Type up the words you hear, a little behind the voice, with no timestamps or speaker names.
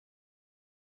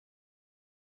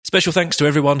Special thanks to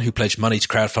everyone who pledged money to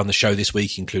crowdfund the show this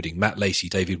week, including Matt Lacey,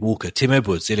 David Walker, Tim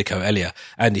Edwards, Illico Elia,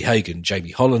 Andy Hagan,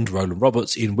 Jamie Holland, Roland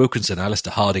Roberts, Ian Wilkinson,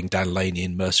 Alistair Harding, Dan Lane,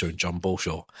 Ian Mercer and John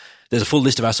Balshaw. There's a full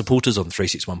list of our supporters on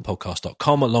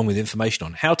 361podcast.com, along with information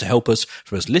on how to help us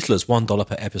for as little as $1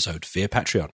 per episode via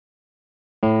Patreon.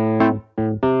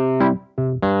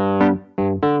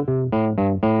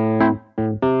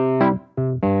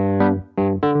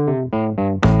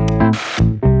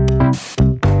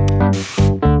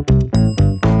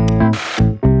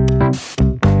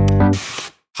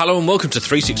 Hello and welcome to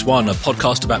 361, a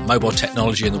podcast about mobile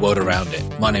technology and the world around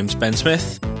it. My name's Ben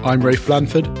Smith. I'm Rafe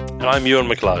Blanford. And I'm Ewan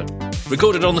McLeod.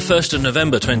 Recorded on the 1st of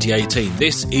November 2018.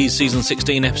 This is Season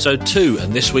 16, Episode 2,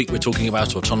 and this week we're talking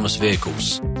about autonomous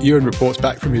vehicles. Ewan reports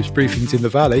back from his briefings in the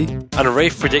Valley. And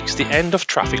Rafe predicts the end of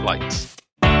traffic lights.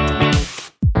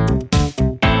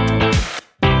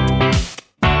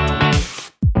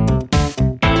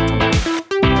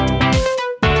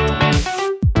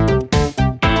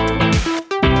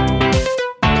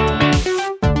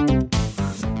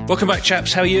 Welcome back,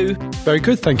 chaps. How are you? Very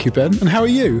good, thank you, Ben. And how are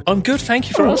you? I'm good, thank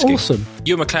you for asking. Awesome.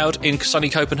 Ewan McLeod in sunny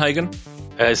Copenhagen.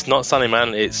 It's not sunny,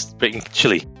 man. It's getting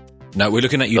chilly. No, we're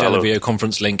looking at you down the video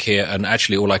conference link here, and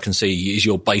actually all I can see is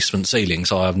your basement ceiling,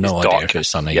 so I have no idea if it's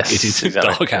sunny. Yes, it is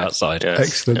exactly. dark outside. Yes,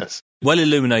 excellent. Yes. Well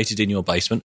illuminated in your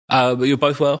basement. But you're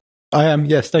both well? I am,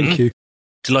 yes, thank you.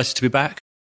 Delighted to be back.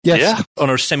 Yes. Yeah. On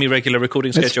a semi-regular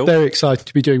recording schedule. Very excited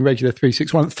to be doing regular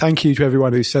 361. Thank you to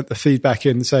everyone who sent the feedback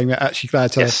in saying they're actually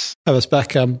glad to have us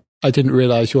back. I didn't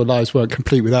realise your lives weren't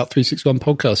complete without 361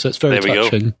 podcast, so it's very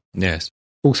touching. Go. Yes.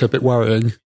 Also a bit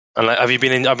worrying. And I've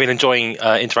been enjoying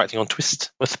interacting on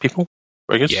Twist with people.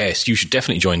 Very good. Yes, you should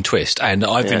definitely join Twist. And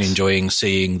I've been enjoying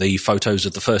seeing the photos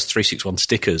of the first 361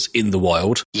 stickers in the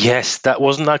wild. Yes,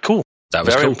 wasn't that cool? That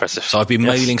was very cool. Impressive. So I've been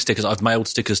mailing stickers. I've mailed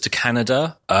stickers to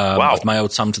Canada. Wow. I've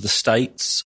mailed some to the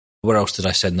States. Where else did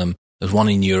I send them? There's one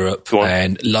in Europe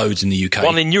and loads in the UK.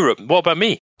 One in Europe. What about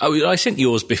me? Oh, I sent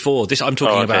yours before. This I'm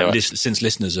talking about since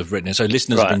listeners have written it. So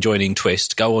listeners have been joining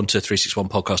Twist. Go on to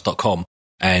 361podcast.com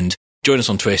and join us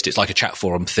on Twist. It's like a chat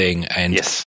forum thing. And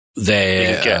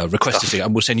they're requested stickers.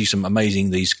 And we'll send you some amazing,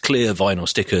 these clear vinyl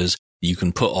stickers you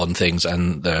can put on things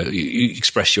and you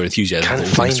express your enthusiasm. Can't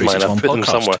find mine. I've put them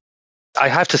somewhere. I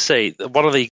have to say, one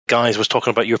of the guys was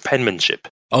talking about your penmanship.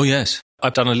 Oh, yes.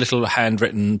 I've done a little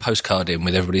handwritten postcard in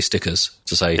with everybody's stickers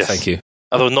to say thank you.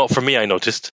 Although not for me, I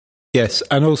noticed. Yes,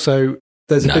 and also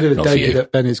there's a bit of a danger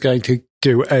that Ben is going to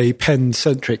do a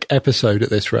pen-centric episode at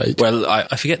this rate. Well,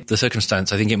 I forget the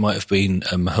circumstance. I think it might have been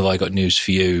Have I Got News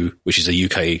for You, which is a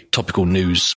UK topical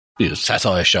news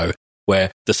satire show,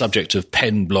 where the subject of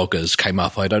pen bloggers came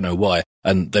up. I don't know why.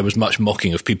 And there was much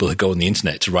mocking of people who go on the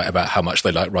internet to write about how much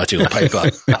they like writing on paper.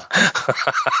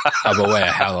 I'm aware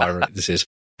how ironic this is.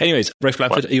 Anyways, Rafe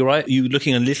Blanford, are you all right? Are you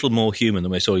looking a little more human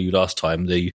than we saw you last time?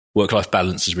 The work-life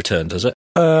balance has returned, has it?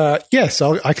 Yes,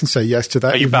 I can say yes to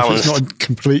that. Are you balanced? It's not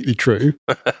completely true.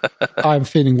 I'm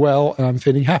feeling well and I'm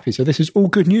feeling happy. So this is all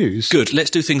good news. Good.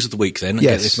 Let's do things of the week then.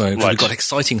 Yes. We've got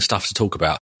exciting stuff to talk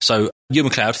about. So,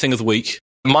 Ewan McLeod, thing of the week.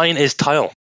 Mine is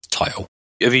Tile. Tile.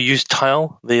 Have you used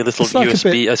Tile? The little like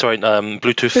USB,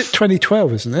 Bluetooth? Bit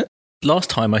 2012, isn't it? Last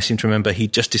time I seem to remember he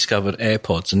just discovered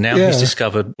AirPods and now he's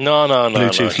discovered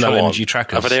Bluetooth low-energy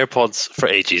trackers. I've had AirPods for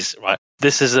ages, right?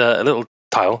 This is a little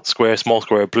Tile, small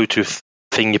square Bluetooth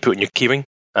thing you put in your keyring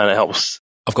and it helps.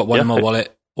 I've got one in my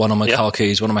wallet, one on my car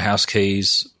keys, one on my house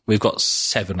keys. We've got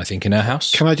 7, I think, in our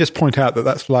house. Can I just point out that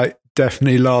that's like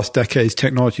definitely last decade's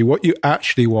technology. What you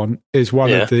actually want is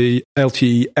one of the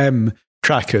LTE-M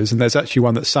trackers, and there's actually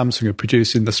one that Samsung have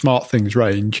produced in the SmartThings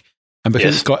range. And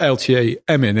because it's got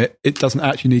LTE-M in it, it doesn't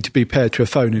actually need to be paired to a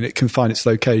phone and it can find its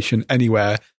location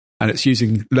anywhere. And it's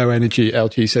using low energy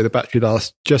LTE, so the battery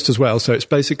lasts just as well. So it's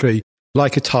basically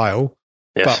like a Tile,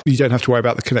 but you don't have to worry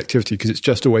about the connectivity because it's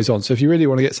just always on. So if you really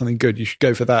want to get something good, you should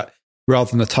go for that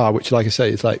rather than a Tile, which, like I say,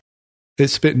 is like,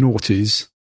 it's a bit naughties.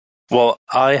 Well,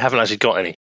 I haven't actually got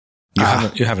any.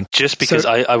 You haven't. Just because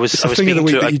I was thing of the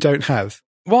week that you don't have.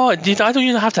 Well, I don't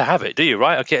even have to have it, do you?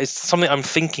 Right? Okay, it's something I'm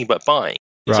thinking about buying.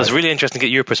 Right. So it's really interesting to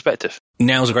get your perspective.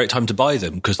 Now's a great time to buy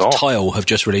them because Tile have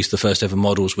just released the first ever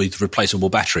models with replaceable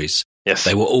batteries. Yes.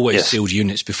 They were always sealed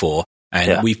units before,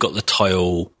 and we've got the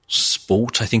Tile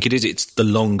Sport, I think it is. It's the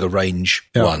longer range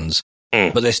ones.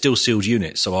 But they're still sealed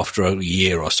units, so after a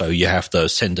year or so, you have to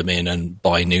send them in and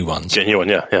buy new ones. Get a new one,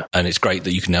 yeah. And it's great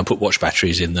that you can now put watch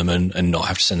batteries in them and not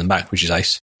have to send them back, which is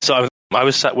ace. So I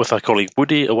was sat with our colleague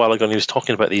Woody a while ago, and he was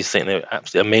talking about these things. They were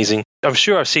absolutely amazing. I'm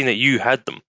sure I've seen that you had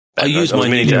them. I use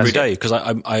mine every day because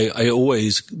I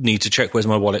always need to check where's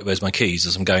my wallet, where's my keys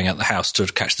as I'm going out the house to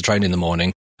catch the train in the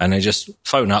morning. And I just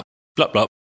phone up, blah, blah,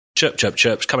 chirp, chirp,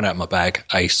 chirps, coming out of my bag,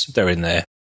 ace, they're in there,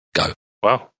 go.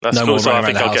 Wow, that's cool. So I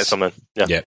think I'll get something.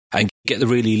 Yeah. And get the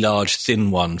really large,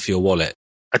 thin one for your wallet.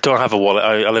 I don't have a wallet.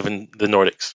 I live in the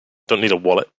Nordics. Don't need a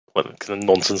wallet. What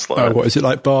nonsense like that. What is it,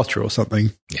 like barter or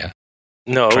something? Yeah.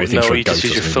 No, you just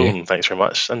use your phone. Thanks very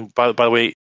much. And by the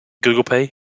way, Google Pay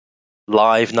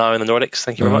live now in the Nordics.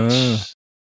 Thank you very much.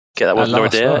 Get that with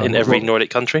Nordea in every Nordic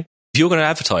country. If you're going to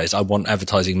advertise, I want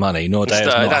advertising money. Nordea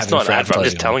that's not an advert. I'm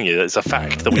just telling you. It's a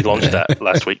fact that we launched that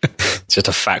last week. It's just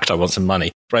a fact. I want some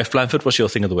money. Rafe Blanford, what's your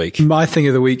thing of the week? My thing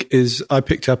of the week is I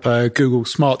picked up a Google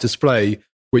Smart Display,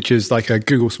 which is like a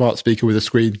Google Smart Speaker with a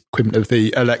screen equivalent of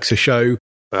the Alexa Show.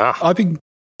 I've been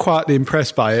quietly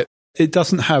impressed by it. It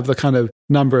doesn't have the kind of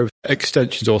number of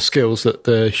extensions or skills that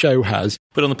the Show has.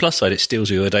 But on the plus side, it steals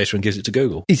your data and gives it to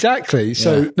Google. Exactly.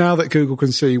 So now that Google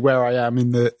can see where I am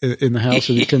in the house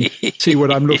and it can see what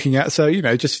I'm looking at. So,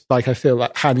 just like I feel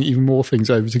like handing even more things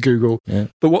over to Google. Yeah.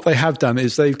 But what they have done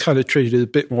is they've kind of treated it a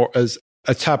bit more as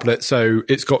a tablet. So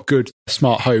it's got good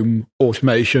smart home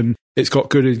automation. It's got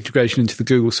good integration into the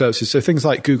Google services. So things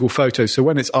like Google Photos. So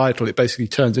when it's idle, it basically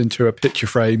turns into a picture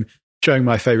frame showing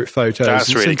my favorite photos.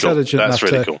 That's really cool. That's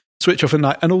really cool. Switch off at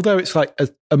night. And although it's like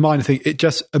a minor thing, it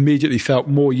just immediately felt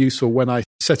more useful when I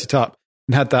set it up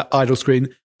and had that idle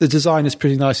screen. The design is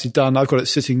pretty nicely done. I've got it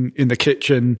sitting in the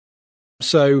kitchen.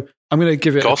 So I'm going to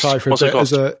give it a try for a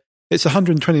bit. It's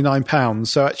 £129.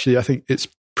 So actually, I think it's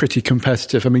pretty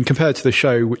competitive. I mean, compared to the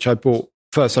Show, which I bought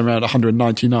first time around,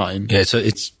 £199. Yeah, so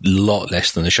it's a lot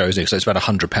less than the Show, isn't it? So it's about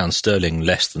 £100 sterling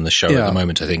less than the Show at the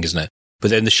moment, I think, isn't it?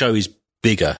 But then the Show is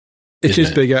bigger. It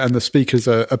is bigger and the speakers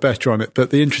are better on it.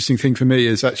 But the interesting thing for me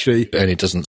is actually... And it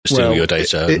doesn't steal your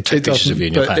data and take pictures of you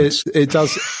in your pants. It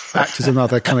does act as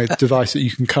another kind of device that you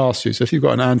can cast to. So if you've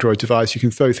got an Android device, you can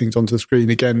throw things onto the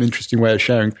screen. Again, an interesting way of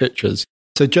sharing pictures.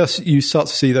 So you start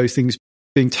to see those things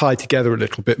being tied together a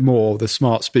little bit more, the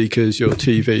smart speakers, your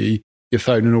TV, your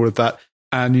phone and all of that.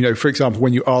 And, for example,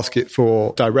 when you ask it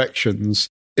for directions,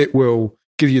 it will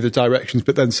give you the directions,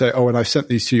 but then say, and I've sent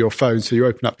these to your phone. So you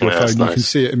open up your phone, you can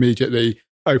see it immediately,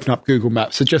 open up Google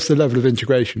Maps. So just the level of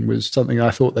integration was something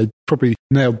I thought they probably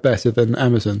nailed better than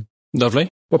Amazon. Lovely.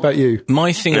 What about you?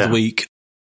 My thing of the week,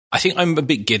 I think I'm a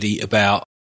bit giddy about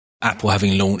Apple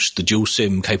having launched the dual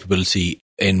SIM capability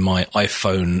in my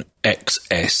iPhone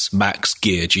XS Max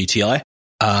Gear GTI.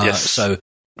 So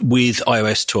with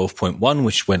iOS 12.1,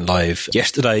 which went live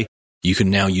yesterday, you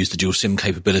can now use the dual SIM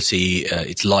capability.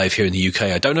 It's live here in the UK.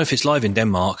 I don't know if it's live in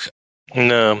Denmark.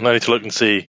 No, I need to look and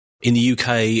see. In the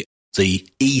UK, the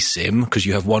eSIM, because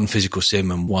you have one physical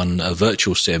SIM and one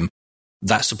virtual SIM,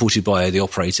 that's supported by the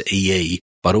operator EE,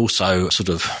 but also sort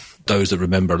of those that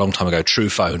remember a long time ago,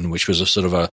 TruePhone, which was a sort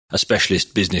of a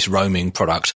specialist business roaming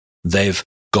product. They've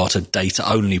got a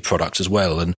data-only product as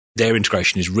well, and their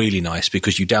integration is really nice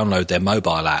because you download their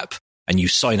mobile app and you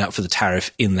sign up for the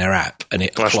tariff in their app, and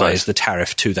it applies the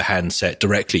tariff to the handset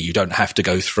directly. You don't have to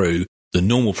go through the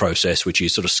normal process, which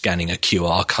is sort of scanning a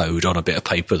QR code on a bit of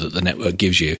paper that the network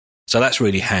gives you. So that's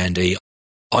really handy.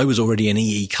 I was already an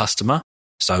EE customer,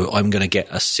 so I'm going to get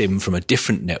a SIM from a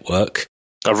different network.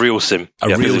 A real SIM.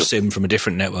 SIM from a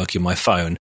different network in my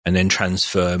phone, and then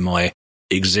transfer my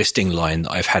existing line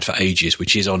that I've had for ages,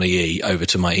 which is on EE, over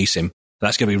to my eSIM.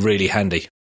 That's going to be really handy.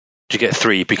 You get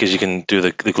 3 because you can do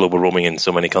the global roaming in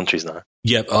so many countries now.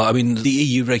 Yep. I mean, the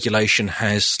EU regulation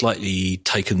has slightly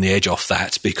taken the edge off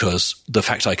that because the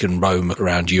fact I can roam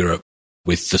around Europe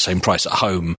with the same price at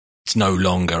home, it's no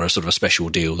longer a sort of a special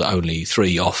deal that only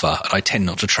 3 offer. And I tend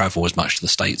not to travel as much to the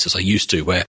States as I used to,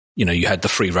 where, you had the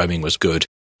free roaming was good.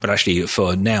 But actually,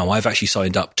 for now, I've actually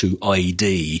signed up to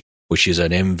ID, which is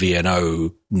an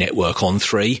MVNO network on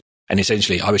 3. And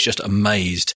essentially, I was just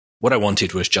amazed. What I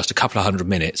wanted was just a couple of 100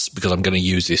 minutes because I'm going to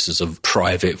use this as a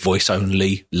private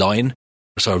voice-only line.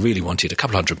 So I really wanted a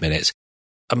couple of 100 minutes.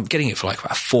 I'm getting it for like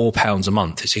about £4 a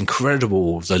month. It's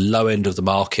incredible, the low end of the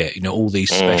market, all these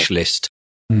specialist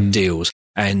deals.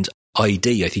 And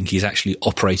ID, I think, is actually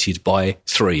operated by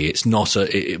 3. It's not,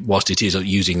 whilst it is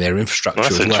using their infrastructure as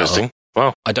well. That's interesting.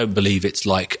 Wow. I don't believe it's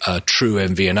like a true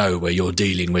MVNO where you're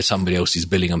dealing with somebody else's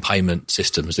billing and payment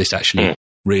systems. This actually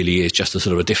really is just a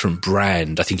sort of a different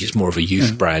brand. I think it's more of a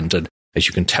youth brand, and as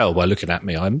you can tell by looking at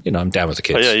me, I'm down with the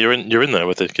kids. Oh, yeah, you're in there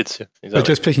with the kids. Yeah, exactly. But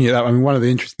just picking it up, I mean, one of the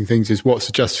interesting things is what's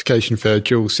the justification for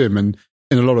dual SIM, and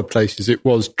in a lot of places it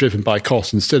was driven by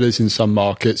cost and still is in some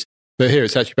markets. But here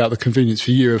it's actually about the convenience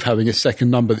for you of having a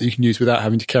second number that you can use without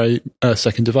having to carry a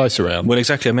second device around. Well,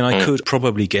 exactly. I mean, I could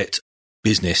probably get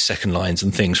business second lines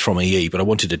and things from EE, but I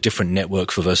wanted a different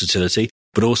network for versatility.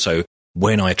 But also,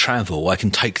 when I travel, I can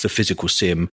take the physical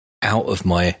SIM out of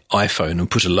my iPhone and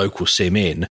put a local SIM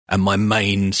in, and my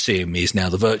main SIM is now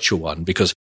the virtual one,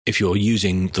 because if you're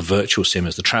using the virtual SIM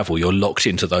as the travel, you're locked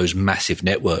into those massive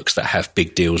networks that have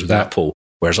big deals with Apple,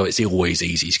 whereas it's always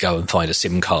easy to go and find a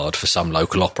SIM card for some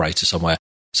local operator somewhere.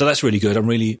 So that's really good. I'm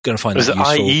really going to find that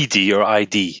useful. Is it IED or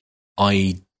ID?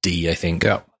 ID, I think.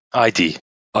 Yeah. ID.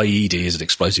 IED is an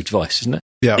explosive device, isn't it?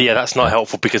 Yeah, that's not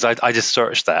helpful because I just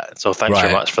searched that. So thanks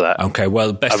very much for that. Okay,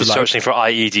 well, I was searching for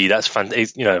IED. That's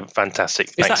fantastic.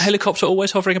 Is that helicopter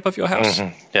always hovering above your house?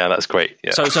 Mm-hmm. Yeah, that's great.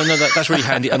 Yeah. So no, that's really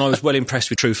handy. And I was well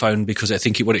impressed with TruePhone because I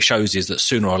think what it shows is that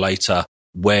sooner or later,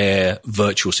 where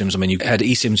virtual SIMs, I mean, you had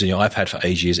eSIMs in your iPad for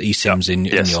ages, eSIMs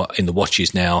in the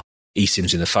watches now,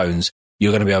 eSIMs in the phones.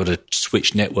 You're going to be able to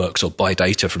switch networks or buy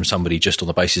data from somebody just on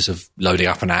the basis of loading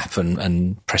up an app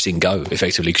and pressing go,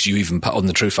 effectively, because you even put on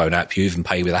the TruePhone app, you even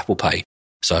pay with Apple Pay.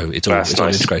 So it's all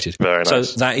integrated. Very so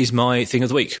nice. That is my thing of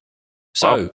the week.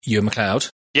 So, Ewan McLeod,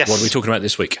 yes. What are we talking about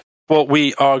this week? Well,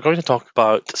 we are going to talk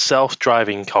about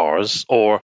self-driving cars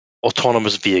or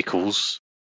autonomous vehicles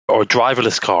or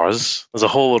driverless cars. There's a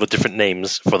whole lot of different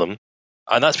names for them.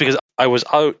 And that's because I was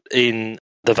out in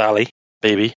the valley,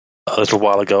 maybe, a little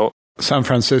while ago. San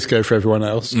Francisco for everyone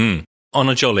else. On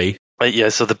a jolly. Yeah,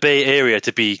 so the Bay Area,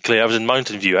 to be clear. I was in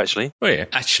Mountain View, actually. Oh, yeah,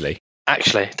 actually,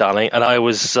 darling. And I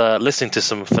was listening to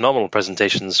some phenomenal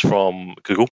presentations from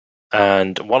Google.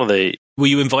 And one of the... Were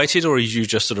you invited or were you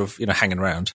just sort of, hanging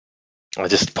around? I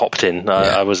just popped in.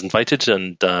 I was invited,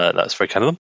 and that's very kind of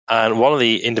them. And one of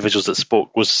the individuals that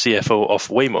spoke was CFO of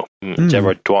Waymo,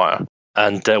 Gerard Dwyer.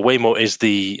 And Waymo is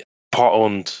the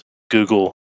part-owned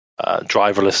Google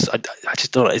driverless. I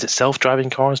just don't know. Is it self-driving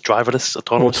cars? Driverless?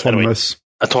 Autonomous? Autonomous.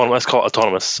 Anyway,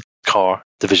 autonomous car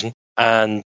division.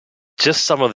 And just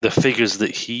some of the figures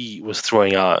that he was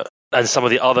throwing out, and some of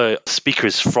the other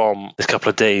speakers from this couple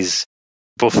of days,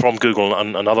 both from Google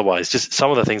and otherwise, just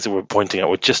some of the things that we're pointing out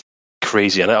were just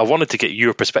crazy. And I wanted to get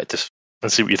your perspective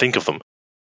and see what you think of them.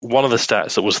 One of the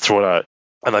stats that was thrown out,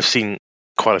 and I've seen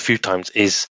quite a few times,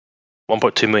 is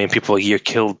 1.2 million people a year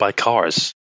killed by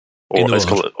cars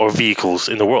or vehicles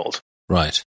in the world.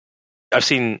 Right. I've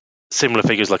seen similar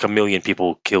figures, like 1 million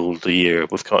people killed a year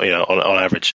with, on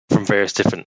average, from various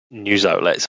different news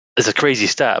outlets. It's a crazy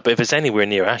stat, but if it's anywhere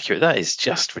near accurate, that is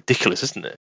just ridiculous, isn't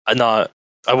it? And now,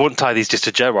 I won't tie these just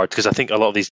to Gerard, because I think a lot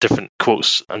of these different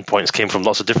quotes and points came from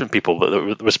lots of different people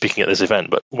that were speaking at this event.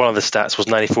 But one of the stats was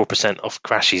 94% of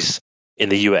crashes in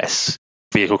the US,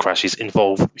 vehicle crashes,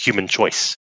 involve human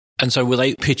choice. And so were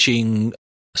they pitching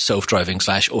self-driving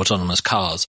 / autonomous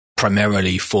cars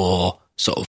primarily for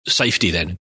sort of safety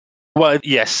then? Well,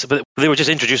 yes, but they were just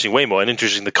introducing Waymo and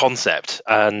introducing the concept.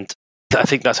 And I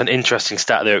think that's an interesting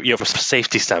stat there. From a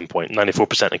safety standpoint,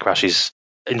 94% of crashes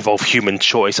involve human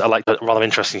choice. I like that rather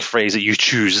interesting phrase that you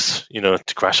choose,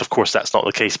 to crash. Of course, that's not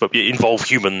the case, but you involve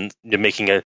you're making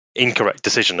an incorrect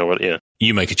decision or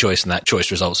You make a choice and that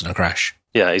choice results in a crash.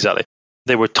 Yeah, exactly.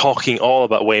 They were talking all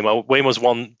about Waymo. Waymo's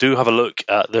one. Do have a look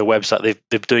at their website.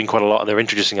 They're doing quite a lot. They're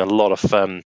introducing a lot of, I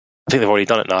think they've already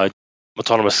done it now,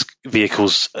 autonomous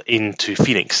vehicles into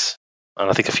Phoenix and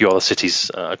I think a few other cities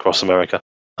across America.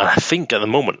 And I think at the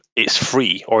moment it's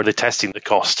free, or they're testing the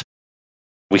cost.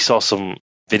 We saw some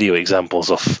video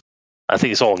examples of, I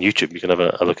think it's all on YouTube. You can have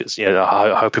a look at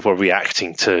how people are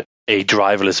reacting to a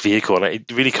driverless vehicle. And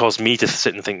it really caused me to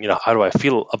sit and think, how do I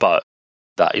feel about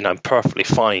that? I'm perfectly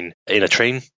fine in a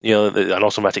train, an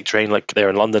automatic train like there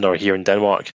in London or here in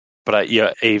Denmark. But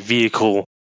a vehicle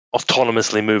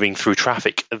autonomously moving through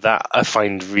traffic, that I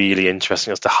find really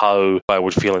interesting as to how I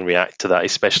would feel and react to that,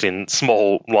 especially in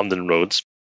small London roads.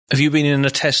 Have you been in a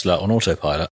Tesla on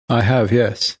autopilot? I have,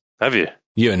 yes. Have you?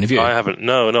 Have you? I haven't.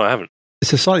 No, I haven't.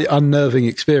 It's a slightly unnerving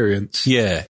experience.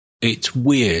 Yeah, it's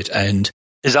weird. And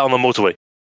is that on the motorway?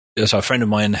 So a friend of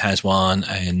mine has one,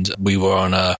 and we were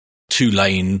on a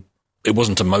 2-lane. It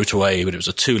wasn't a motorway, but it was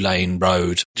a 2-lane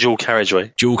road. Dual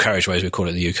carriageway. Dual carriageway, as we call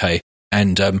it in the UK.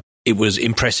 And it was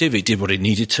impressive. It did what it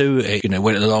needed to. It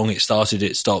went along. It started.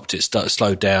 It stopped. It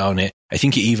slowed down. I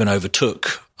think it even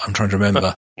overtook. I'm trying to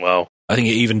remember. Wow. I think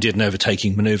it even did an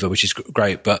overtaking maneuver, which is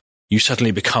great. But you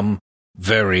suddenly become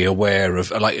very aware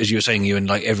of, like as you were saying,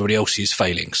 like everybody else's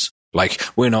failings. Like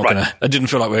we're not going to. I didn't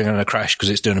feel like we're going to crash because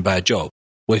it's doing a bad job.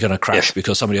 We're going to crash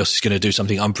because somebody else is going to do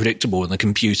something unpredictable, and the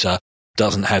computer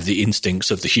doesn't have the instincts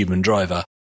of the human driver.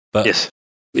 But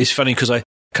it's funny because I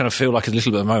kind of feel like a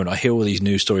little bit of a moment. I hear all these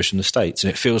news stories from the States,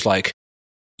 and it feels like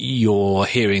you're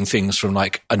hearing things from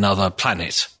like another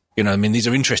planet. These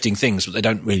are interesting things, but they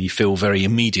don't really feel very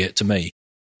immediate to me.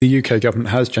 The UK government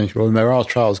has changed, and there are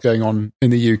trials going on in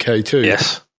the UK too.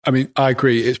 Yes. I mean, I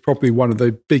agree. It's probably one of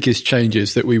the biggest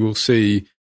changes that we will see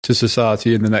to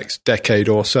society in the next decade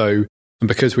or so. And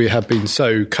because we have been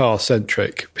so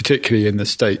car-centric, particularly in the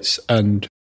States and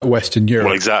Western Europe.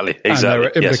 Well, exactly. And there are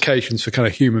implications for kind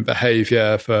of human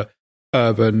behaviour, for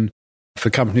urban, for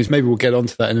companies. Maybe we'll get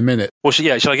onto that in a minute. Well, can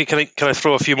I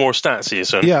throw a few more stats here?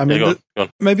 So, yeah, I mean, go on.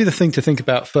 Maybe the thing to think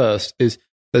about first is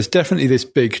there's definitely this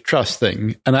big trust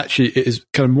thing, and actually it is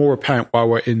kind of more apparent while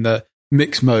we're in the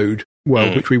mixed mode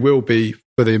world, which we will be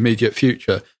for the immediate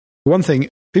future. One thing,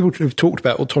 people have talked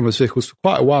about autonomous vehicles for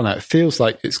quite a while now. It feels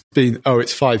like it's been,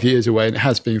 it's 5 years away, and it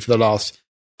has been for the last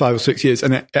 5 or 6 years,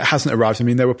 and it hasn't arrived. I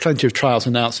mean, there were plenty of trials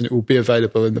announced, and it will be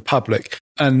available in the public.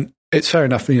 And it's fair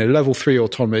enough, level 3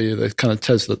 autonomy, the kind of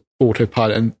Tesla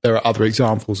autopilot, and there are other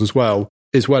examples as well,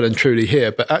 is well and truly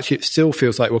here. But actually, it still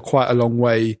feels like we're quite a long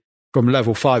way from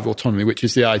level 5 autonomy, which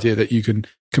is the idea that you can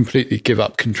completely give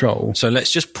up control. So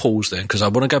let's just pause then, because I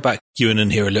want to go back, Ewan,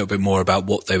 and hear a little bit more about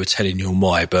what they were telling you and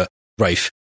why. But Rafe,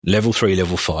 level 3,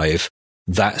 level 5,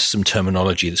 that's some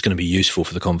terminology that's going to be useful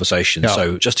for the conversation. Yeah.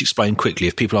 So just explain quickly,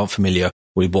 if people aren't familiar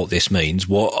with what this means,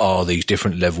 what are these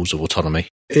different levels of autonomy?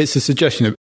 It's a suggestion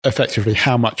of effectively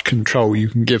how much control you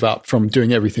can give up from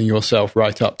doing everything yourself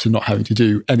right up to not having to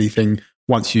do anything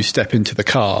once you step into the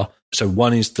car. So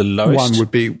 1 is the lowest? 1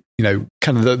 would be,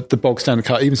 kind of the bog standard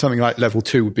car. Even something like level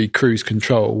 2 would be cruise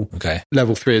control. Okay.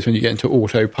 Level 3 is when you get into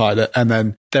autopilot. And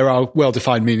then there are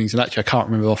well-defined meanings. And actually, I can't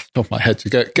remember off the top of my head. So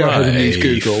go ahead and use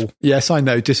Google. Yes, I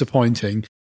know, disappointing.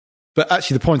 But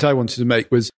actually, the point I wanted to make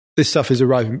was this stuff is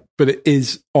arriving, but it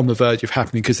is on the verge of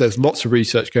happening because there's lots of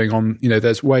research going on.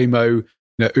 There's Waymo,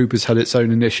 Uber's had its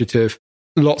own initiative,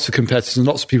 lots of competitors and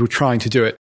lots of people trying to do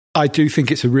it. I do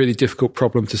think it's a really difficult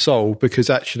problem to solve because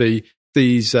actually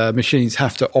these machines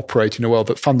have to operate in a world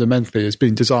that fundamentally has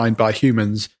been designed by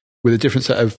humans with a different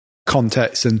set of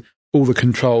contexts and all the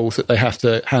controls that they have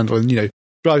to handle. And,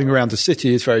 driving around the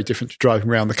city is very different to driving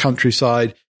around the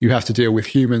countryside. You have to deal with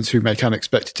humans who make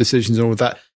unexpected decisions and all of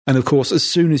that. And of course, as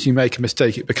soon as you make a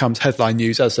mistake, it becomes headline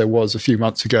news, as there was a few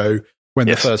months ago when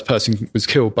the first person was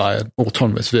killed by an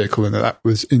autonomous vehicle, and that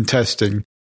was in testing.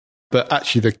 But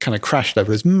actually, the kind of crash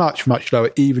level is much, much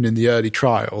lower, even in the early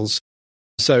trials.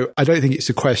 So I don't think it's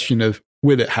a question of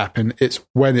will it happen, it's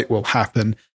when it will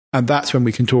happen. And that's when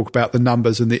we can talk about the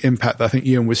numbers and the impact that I think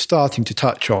Ewan was starting to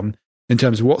touch on in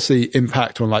terms of what's the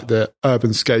impact on like the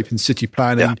urban scape and city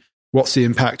planning, what's the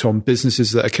impact on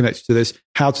businesses that are connected to this,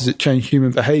 how does it change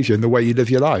human behaviour and the way you live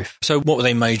your life. So what were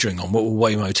they majoring on? What were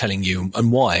Waymo telling you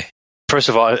and why? First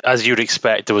of all, as you'd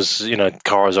expect, there was,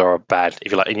 cars are bad.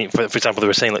 If you like, for example, they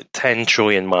were saying like 10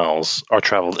 trillion miles are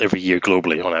traveled every year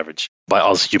globally on average by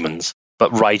us humans.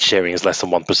 But ride sharing is less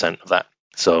than 1% of that.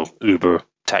 So Uber,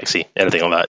 taxi, anything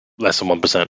like that, less than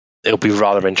 1%. It'll be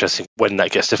rather interesting when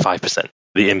that gets to 5%.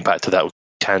 The impact of that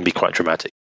can be quite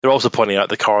dramatic. They're also pointing out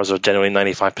the cars are generally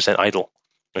 95% idle.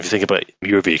 If you think about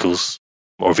your vehicles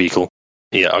or vehicle,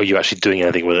 are you actually doing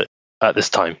anything with it at this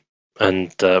time?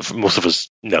 And for most of us,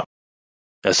 no.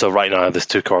 And so right now, there's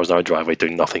 2 cars in our driveway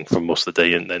doing nothing for most of the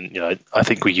day. And then, I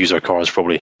think we use our cars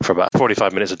probably for about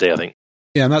 45 minutes a day, I think.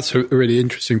 Yeah, and that's a really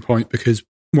interesting point because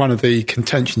one of the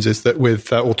contentions is that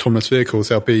with autonomous vehicles,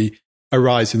 there'll be a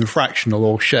rise in fractional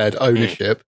or shared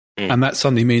ownership. And that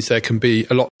suddenly means there can be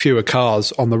a lot fewer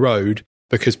cars on the road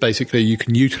because basically you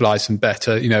can utilize them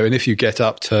better, and if you get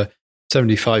up to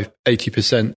 75,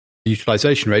 80%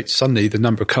 utilization rate, suddenly the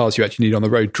number of cars you actually need on the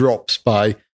road drops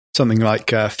by something like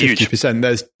 50%.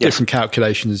 There's different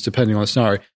calculations depending on the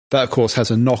scenario. That, of course,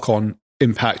 has a knock-on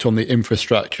impact on the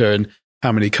infrastructure and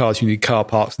how many cars you need, car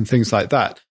parks and things like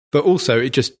that. But also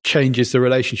it just changes the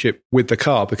relationship with the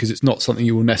car because it's not something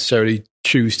you will necessarily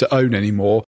choose to own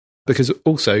anymore. Because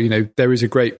also, there is a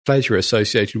great pleasure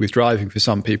associated with driving for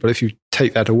some people. If you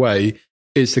take that away,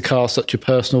 is the car such a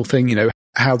personal thing?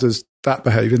 How does that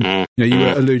behave? And, you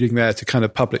were alluding there to kind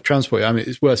of public transport. I mean,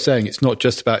 it's worth saying it's not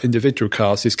just about individual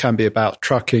cars. This can be about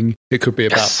trucking. It could be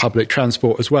about public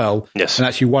transport as well. Yes. And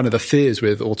actually, one of the fears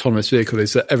with autonomous vehicles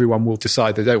is that everyone will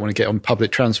decide they don't want to get on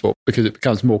public transport because it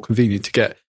becomes more convenient to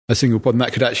get a single pod. And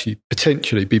that could actually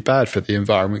potentially be bad for the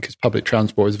environment because public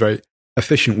transport is a very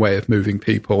efficient way of moving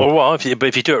people. Well, if you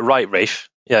do it right, Rafe,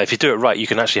 if you do it right, you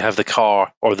can actually have the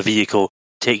car or the vehicle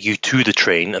take you to the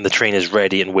train and the train is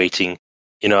ready and waiting,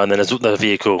 and then there's the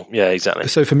vehicle. Yeah, exactly.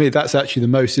 So for me, that's actually the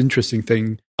most interesting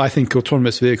thing. I think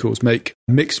autonomous vehicles make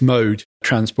mixed mode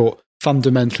transport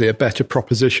fundamentally a better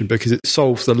proposition because it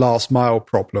solves the last mile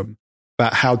problem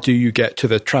about how do you get to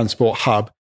the transport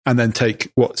hub and then take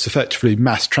what's effectively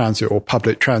mass transit or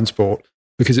public transport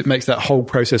because it makes that whole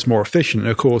process more efficient.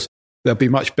 And of course, there'll be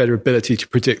much better ability to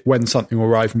predict when something will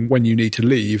arrive and when you need to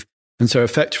leave. And so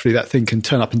effectively that thing can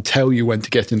turn up and tell you when to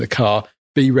get in the car,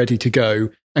 be ready to go.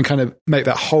 and kind of make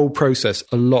that whole process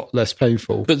a lot less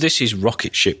painful. But this is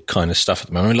rocket ship kind of stuff at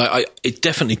the moment. It's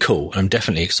definitely cool. I'm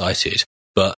definitely excited.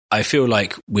 But I feel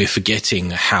like we're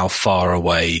forgetting how far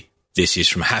away this is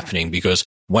from happening, because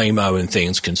Waymo and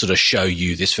things can sort of show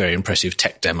you this very impressive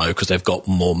tech demo because they've got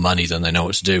more money than they know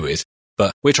what to do with.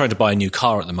 But we're trying to buy a new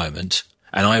car at the moment,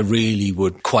 and I really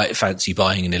would quite fancy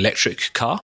buying an electric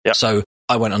car. Yep. So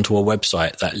I went onto a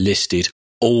website that listed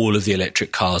all of the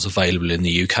electric cars available in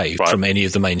the UK from any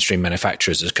of the mainstream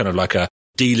manufacturers. It's kind of like a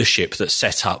dealership that's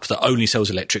set up that only sells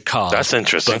electric cars. That's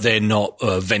interesting. But they're not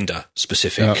vendor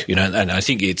specific, and I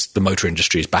think it's the motor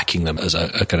industry is backing them as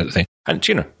a kind of thing. And,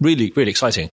 really, really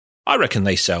exciting. I reckon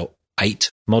they sell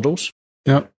 8 models.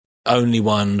 Yeah. Only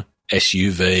one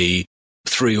SUV,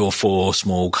 3 or 4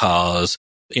 small cars,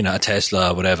 a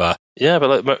Tesla, whatever. Yeah,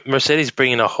 but like Mercedes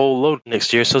bringing a whole load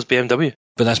next year, so is BMW.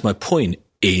 But that's my point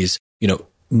is,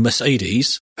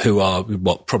 Mercedes, who are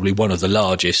probably one of the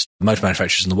largest motor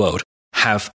manufacturers in the world,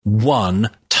 have one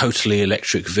totally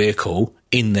electric vehicle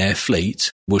in their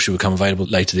fleet, which will become available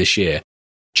later this year.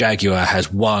 Jaguar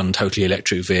has one totally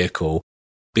electric vehicle.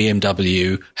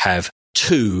 BMW have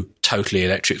 2 totally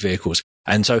electric vehicles.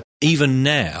 And so even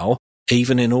now,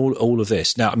 even in all of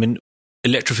this, now, I mean,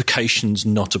 electrification's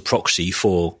not a proxy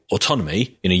for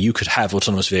autonomy. You could have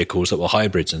autonomous vehicles that were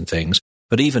hybrids and things.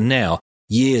 But even now,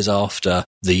 years after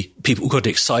the people got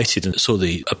excited and saw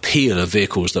the appeal of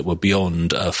vehicles that were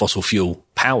beyond fossil fuel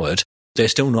powered, they're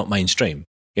still not mainstream.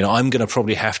 I'm going to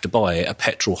probably have to buy a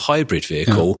petrol hybrid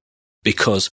vehicle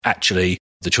because actually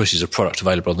the choices of product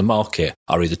available on the market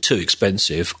are either too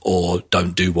expensive or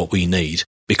don't do what we need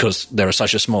because there are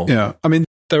such a small. Yeah. I mean,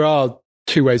 there are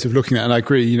 2 ways of looking at it. And I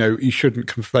agree, you shouldn't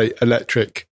conflate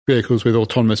electric vehicles with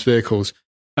autonomous vehicles.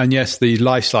 And yes, the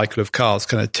life cycle of cars,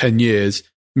 kind of 10 years,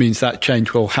 means that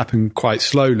change will happen quite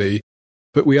slowly.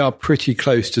 But we are pretty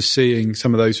close to seeing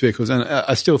some of those vehicles. And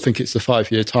I still think it's a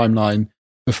 5-year timeline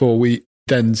before we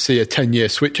then see a 10-year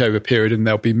switchover period and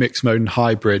there'll be mixed mode and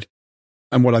hybrid.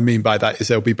 And what I mean by that is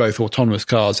there'll be both autonomous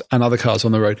cars and other cars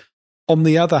on the road. On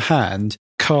the other hand,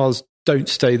 cars don't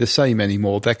stay the same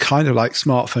anymore. They're kind of like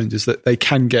smartphones, is that they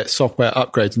can get software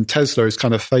upgrades. And Tesla is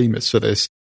kind of famous for this.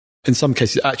 In some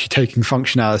cases, actually taking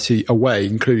functionality away,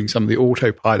 including some of the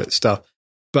autopilot stuff.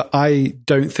 But I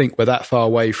don't think we're that far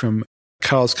away from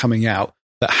cars coming out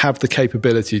that have the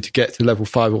capability to get to level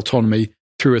 5 autonomy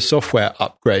through a software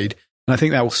upgrade. And I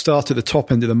think that will start at the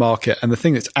top end of the market. And the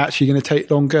thing that's actually going to take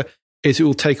longer is it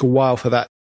will take a while for that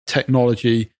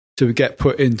technology to get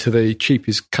put into the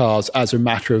cheapest cars as a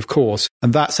matter of course.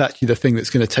 And that's actually the thing that's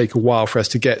going to take a while for us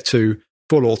to get to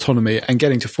full autonomy. And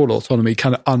getting to full autonomy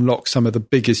kind of unlocks some of the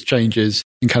biggest changes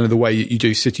in kind of the way you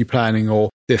do city planning or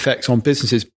the effects on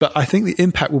businesses. But I think the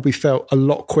impact will be felt a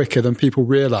lot quicker than people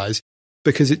realize,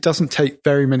 because it doesn't take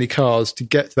very many cars to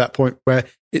get to that point where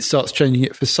it starts changing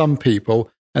it for some people,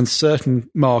 and certain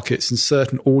markets and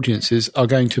certain audiences are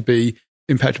going to be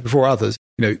impacted before others.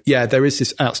 There is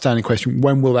this outstanding question,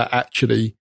 when will that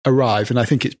actually arrive? And I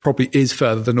think it probably is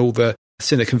further than all the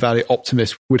Silicon Valley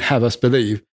optimists would have us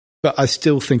believe. But I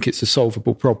still think it's a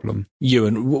solvable problem.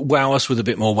 Ewan, wow us with a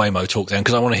bit more Waymo talk then,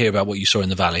 because I want to hear about what you saw in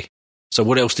the Valley. So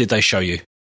what else did they show you?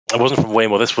 It wasn't from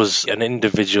Waymo. This was an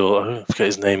individual. I forget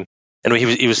his name.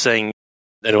 Anyway, he was saying,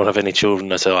 I don't have any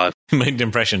children. I said, He made an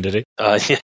impression, did he?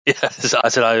 Yeah. I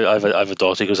said, I have a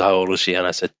daughter. He goes, how old is she? And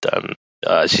I said,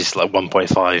 she's like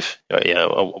 1.5,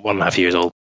 1.5 years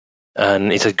old.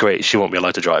 And he said, great, she won't be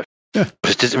allowed to drive. Yeah.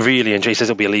 It's just really interesting. He says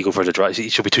it'll be illegal for her to drive.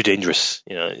 It should be too dangerous.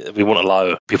 We won't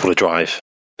allow people to drive.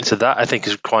 So that, I think,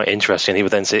 is quite interesting. He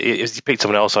would then say, he picked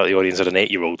someone else out of the audience, at an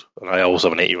 8-year-old, and I also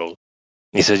have an 8-year-old.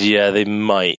 He said, yeah, they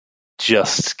might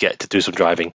just get to do some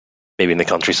driving, maybe in the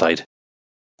countryside,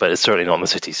 but it's certainly not in the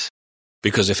cities.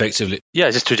 Because effectively... Yeah,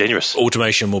 it's just too dangerous.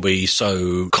 Automation will be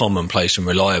so commonplace and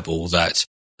reliable that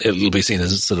it'll be seen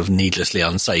as sort of needlessly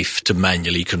unsafe to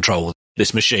manually control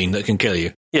this machine that can kill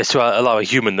you. Yeah, to allow a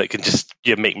human that can just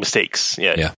make mistakes.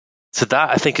 Yeah. So that,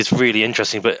 I think, is really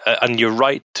interesting. But and you're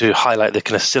right to highlight the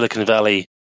kind of Silicon Valley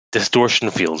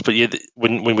distortion fields. But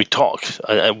when we talk,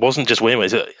 it wasn't just Waymo.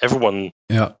 It's everyone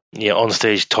on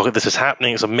stage talking, this is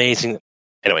happening, it's amazing.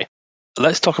 Anyway,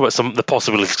 let's talk about some of the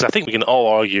possibilities, because I think we can all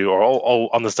argue or all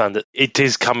understand that it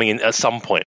is coming in at some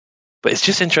point. But it's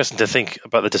just interesting to think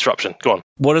about the disruption. Go on.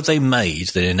 What have they made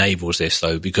that enables this,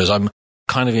 though? Because I'm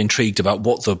kind of intrigued about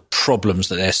what the problems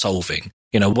that they're solving.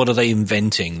 What are they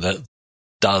inventing that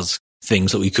does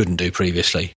things that we couldn't do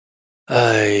previously?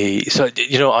 Well,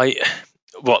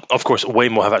 of course,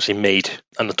 Waymo have actually made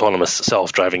an autonomous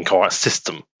self-driving car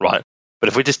system, right? But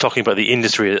if we're just talking about the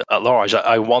industry at large,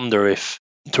 I wonder if,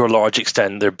 to a large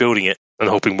extent, they're building it and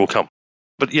hoping will come.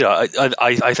 But,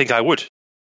 I think I would.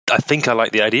 I think I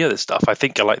like the idea of this stuff. I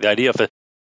think I like the idea of a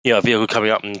vehicle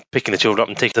coming up and picking the children up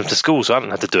and taking them to school, so I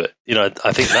don't have to do it.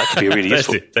 I think that could be really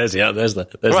useful. There's the answer.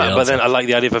 But then I like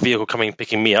the idea of a vehicle coming,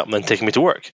 picking me up, and then taking me to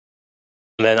work.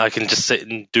 And then I can just sit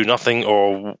and do nothing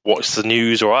or watch the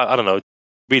news, or I don't know.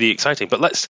 Really exciting.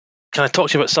 But can I talk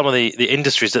to you about some of the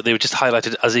industries that they were just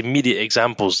highlighted as immediate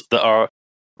examples that are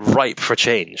ripe for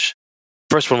change?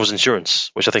 First one was insurance,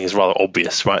 which I think is rather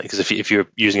obvious, right? Because if you're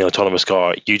using an autonomous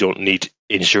car, you don't need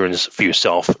insurance for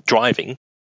yourself driving.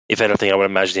 If anything, I would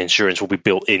imagine the insurance will be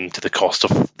built into the cost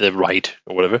of the ride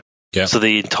or whatever. Yeah. So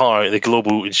the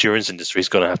global insurance industry is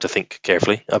going to have to think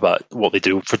carefully about what they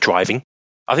do for driving.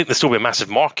 I think there'll still be a massive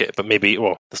market, but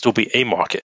there'll still be a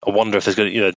market. I wonder if there's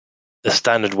going to, the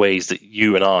standard ways that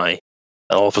you and I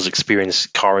and all of us experience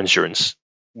car insurance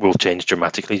will change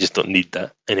dramatically. You just don't need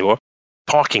that anymore.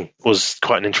 Parking was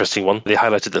quite an interesting one. They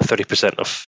highlighted that 30%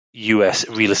 of US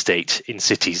real estate in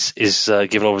cities is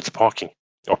given over to parking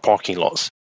or parking lots.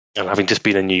 And having just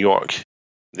been in New York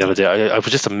the other day, I was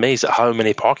just amazed at how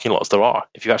many parking lots there are.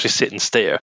 If you actually sit and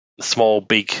stare, small,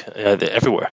 big, they're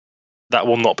everywhere. That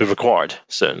will not be required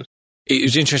soon. It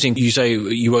was interesting. You say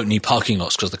you won't need parking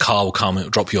lots because the car will come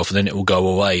and drop you off and then it will go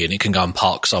away and it can go and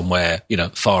park somewhere,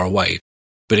 far away.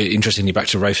 But interestingly, back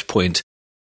to Rafe's point,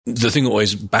 the thing that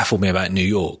always baffled me about New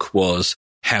York was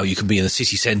how you can be in the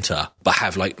city centre but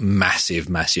have massive,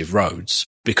 massive roads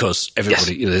because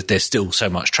everybody, there's still so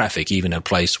much traffic, even in a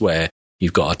place where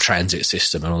you've got a transit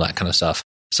system and all that kind of stuff.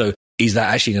 So is that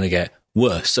actually going to get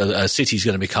worse? So a city's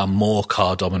going to become more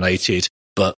car dominated,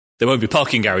 but there won't be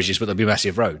parking garages, but there'll be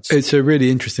massive roads. It's a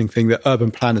really interesting thing that urban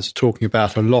planners are talking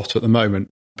about a lot at the moment.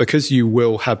 Because you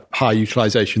will have high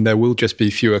utilisation, there will just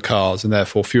be fewer cars and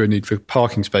therefore fewer need for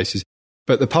parking spaces.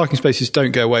 But the parking spaces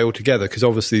don't go away altogether because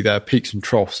obviously there are peaks and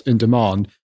troughs in demand.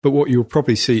 But what you'll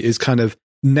probably see is kind of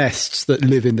nests that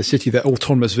live in the city that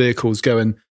autonomous vehicles go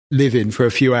and live in for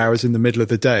a few hours in the middle of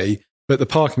the day. But the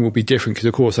parking will be different because,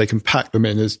 of course, they can pack them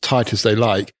in as tight as they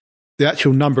like. The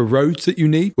actual number of roads that you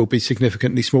need will be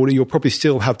significantly smaller. You'll probably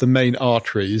still have the main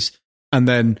arteries and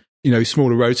then,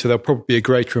 smaller roads. So there'll probably be a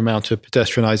greater amount of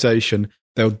pedestrianisation.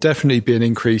 There'll definitely be an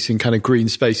increase in kind of green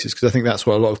spaces because I think that's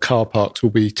what a lot of car parks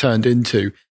will be turned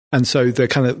into. And so the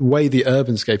kind of way the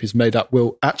urbanscape is made up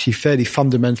will actually fairly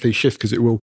fundamentally shift because it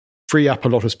will free up a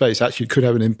lot of space. Actually, it could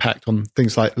have an impact on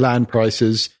things like land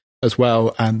prices as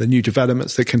well and the new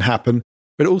developments that can happen.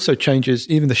 But it also changes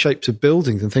even the shapes of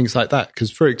buildings and things like that.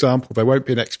 Because, for example, there won't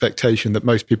be an expectation that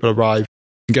most people arrive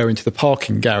and go into the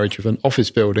parking garage of an office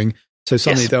building. So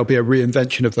suddenly there'll be a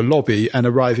reinvention of the lobby, and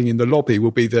arriving in the lobby will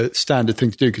be the standard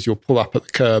thing to do because you'll pull up at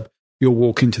the curb, you'll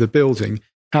walk into the building.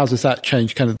 How does that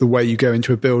change kind of the way you go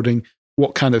into a building?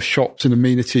 What kind of shops and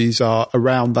amenities are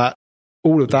around that?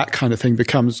 All of that kind of thing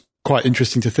becomes quite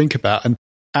interesting to think about. And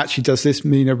actually, does this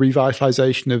mean a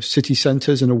revitalization of city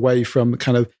centres and away from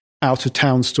kind of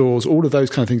out-of-town stores? All of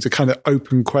those kind of things are kind of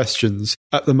open questions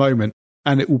at the moment.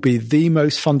 And it will be the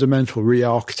most fundamental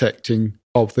re-architecting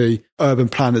of the urban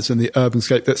planners and the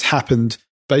urbanscape that's happened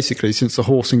basically since the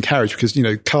horse and carriage, because,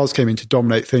 cars came in to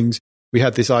dominate things. We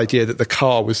had this idea that the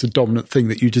car was the dominant thing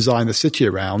that you design the city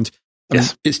around.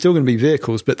 Yes. It's still going to be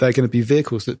vehicles, but they're going to be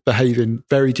vehicles that behave in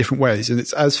very different ways. And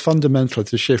it's as fundamental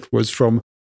as the shift was from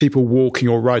people walking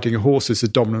or riding a horse as the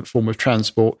dominant form of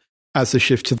transport as the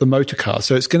shift to the motor car.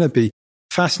 So it's going to be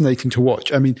fascinating to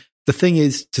watch. I mean, the thing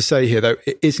is to say here, though,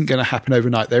 it isn't going to happen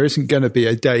overnight. There isn't going to be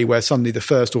a day where suddenly the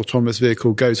first autonomous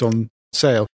vehicle goes on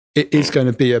sale. It is going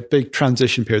to be a big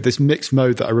transition period. This mixed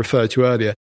mode that I referred to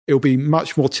earlier, it will be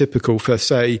much more typical for,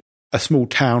 say, a small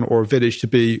town or a village to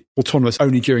be autonomous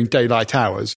only during daylight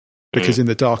hours, because in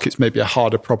the dark it's maybe a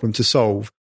harder problem to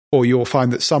solve. Or you'll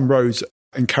find that some roads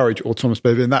encourage autonomous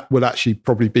behavior, and that will actually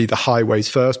probably be the highways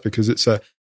first because it's a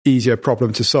easier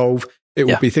problem to solve. It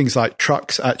will be things like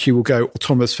trucks actually will go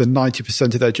autonomous for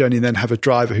 90% of their journey and then have a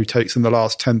driver who takes them the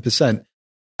last 10%.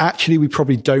 Actually, we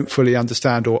probably don't fully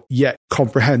understand or yet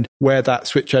comprehend where that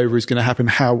switchover is going to happen,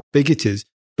 how big it is.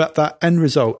 But that end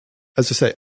result, as I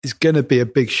say, is going to be a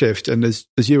big shift. And as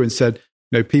Ewan said,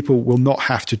 people will not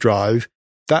have to drive.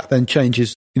 That then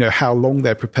changes, how long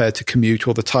they're prepared to commute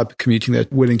or the type of commuting they're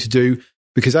willing to do.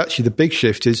 Because actually the big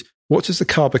shift is, what does the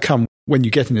car become when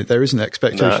you get in it? There is an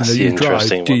expectation that you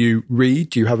drive. Do you read?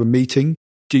 Do you have a meeting?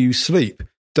 Do you sleep?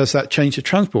 Does that change the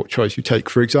transport choice you take?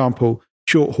 For example,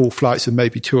 short haul flights of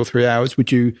maybe 2 or 3 hours.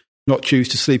 Would you not choose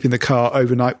to sleep in the car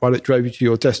overnight while it drove you to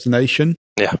your destination?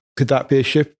 Yeah. Could that be a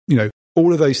shift?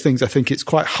 All of those things, I think it's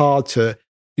quite hard to,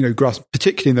 grasp,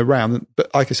 particularly in the round.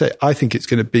 But like I say, I think it's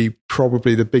going to be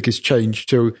probably the biggest change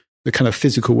to the kind of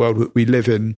physical world that we live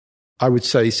in I would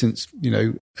say, since,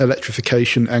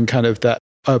 electrification and kind of that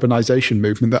urbanization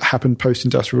movement that happened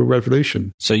post-industrial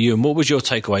revolution. So, Ewan, what was your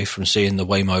takeaway from seeing the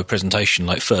Waymo presentation,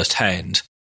 like firsthand?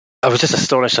 I was just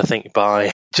astonished, I think,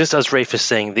 by, just as Rafe is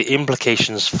saying, the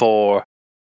implications for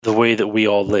the way that we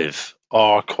all live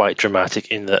are quite dramatic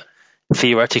in that,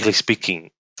 theoretically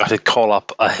speaking, I could call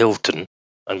up a Hilton,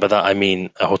 and by that I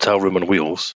mean a hotel room on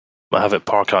wheels. I have it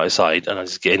parked outside, and I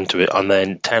just get into it, and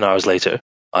then 10 hours later,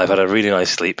 I've had a really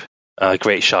nice sleep, a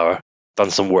great shower,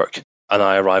 done some work, and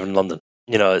I arrive in London.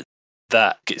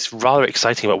 That gets rather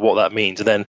exciting about what that means. And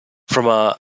then from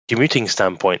a commuting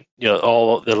standpoint,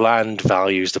 all the land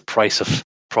values, the price of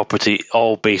property,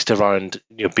 all based around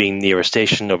being near a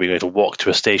station or being able to walk to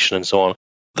a station and so on,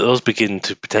 those begin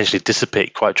to potentially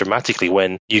dissipate quite dramatically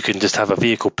when you can just have a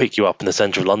vehicle pick you up in the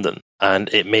centre of London,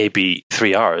 and it may be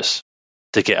 3 hours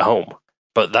to get home.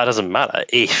 But that doesn't matter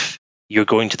if you're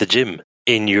going to the gym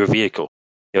in your vehicle,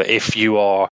 if you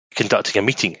are conducting a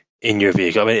meeting in your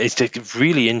vehicle. I mean, it's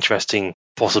really interesting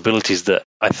possibilities that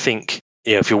I think,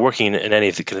 if you're working in any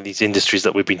of the kind of these industries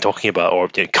that we've been talking about, or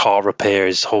car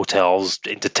repairs, hotels,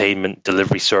 entertainment,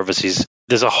 delivery services,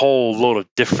 there's a whole lot of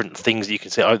different things that you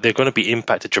can say they're going to be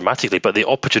impacted dramatically, but the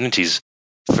opportunities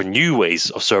for new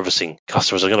ways of servicing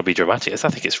customers are going to be dramatic. I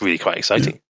think it's really quite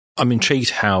exciting. I'm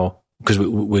intrigued how, because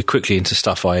we're quickly into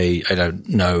stuff I don't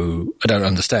know, I don't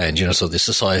understand, so the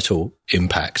societal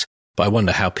impact. But I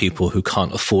wonder how people who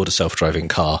can't afford a self-driving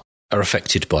car are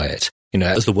affected by it.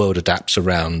 As the world adapts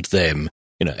around them,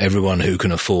 everyone who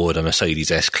can afford a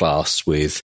Mercedes S-Class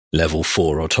with level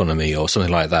 4 autonomy or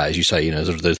something like that, as you say, sort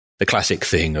of the classic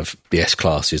thing of the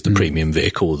S-Class is the premium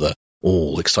vehicle that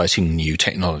all exciting new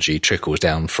technology trickles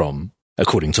down from,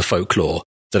 according to folklore,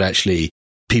 that actually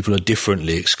people are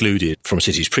differently excluded from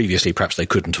cities previously. Perhaps they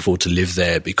couldn't afford to live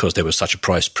there because there was such a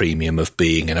price premium of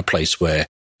being in a place where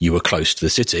you were close to the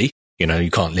city.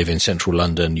 You can't live in central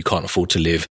London. You can't afford to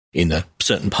live in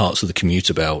certain parts of the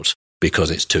commuter belt because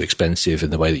it's too expensive,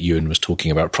 in the way that Ewan was talking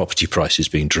about property prices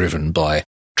being driven by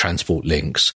transport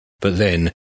links. But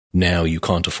then now you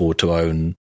can't afford to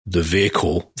own the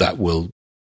vehicle that will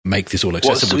make this all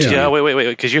accessible to you. Yeah, wait,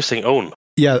 because you're saying own.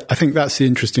 Yeah, I think that's the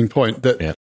interesting point,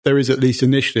 that there is at least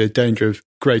initially a danger of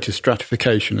greater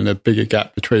stratification and a bigger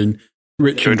gap between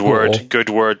rich and poor. Good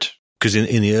word. Because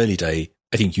in the early day,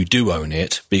 I think you do own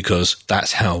it because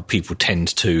that's how people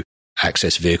tend to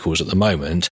access vehicles at the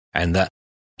moment. And that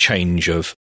change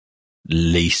of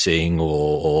leasing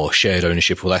or shared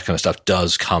ownership, all that kind of stuff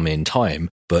does come in time,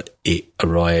 but it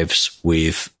arrives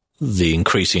with the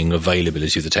increasing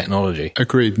availability of the technology.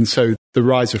 Agreed. And so the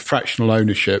rise of fractional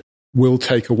ownership will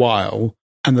take a while.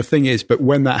 And the thing is, but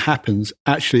when that happens,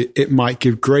 actually, it might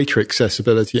give greater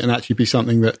accessibility and actually be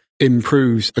something that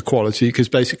improves equality, because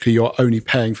basically you're only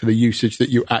paying for the usage that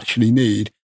you actually need.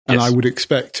 And I would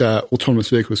expect autonomous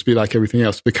vehicles to be like everything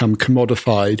else, to become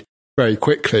commodified very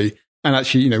quickly. And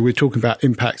actually, we're talking about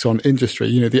impacts on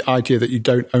industry. The idea that you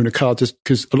don't own a car, just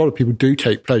because a lot of people do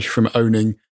take pleasure from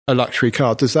owning a luxury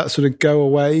car, does that sort of go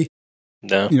away?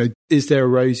 No. Is there a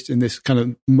rise in this kind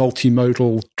of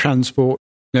multimodal transport?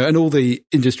 And all the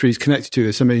industries connected to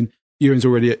this. I mean, Ewan's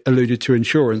already alluded to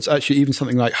insurance. Actually, even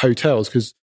something like hotels,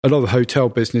 because a lot of hotel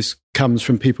business comes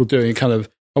from people doing kind of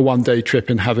a one-day trip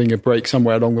and having a break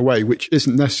somewhere along the way, which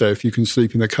isn't necessary if you can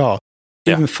sleep in the car.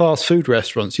 Yeah. Even fast food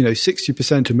restaurants,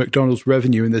 60% of McDonald's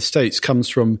revenue in the States comes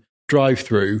from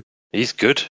drive-through. He's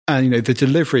good. And, the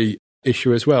delivery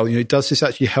issue as well. Does this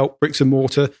actually help bricks and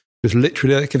mortar? Because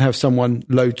literally they can have someone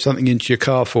load something into your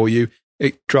car for you.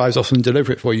 It drives off and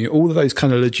deliver it for you. All of those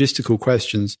kind of logistical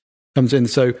questions comes in.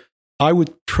 So I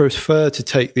would prefer to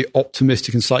take the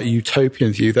optimistic and slightly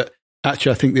utopian view that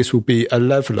actually I think this will be a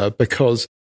leveler, because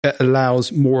it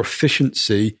allows more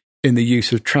efficiency in the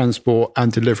use of transport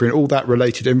and delivery and all that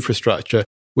related infrastructure,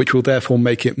 which will therefore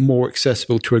make it more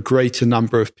accessible to a greater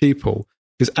number of people.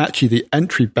 Because actually the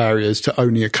entry barriers to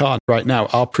owning a car right now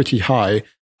are pretty high,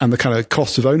 and the kind of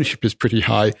cost of ownership is pretty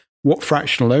high. What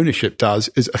fractional ownership does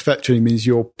is effectively means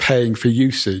you're paying for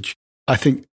usage. I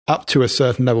think up to a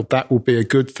certain level, that will be a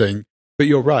good thing. But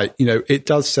you're right, it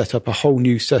does set up a whole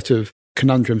new set of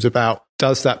conundrums about,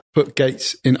 does that put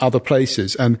gates in other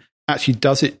places? And actually,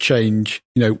 does it change,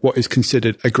 what is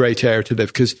considered a great area to live?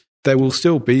 Because there will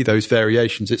still be those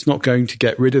variations. It's not going to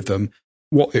get rid of them.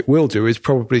 What it will do is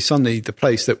probably suddenly the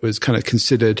place that was kind of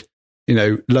considered,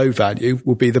 low value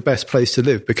will be the best place to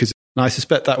live, because and I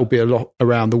suspect that will be a lot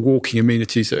around the walking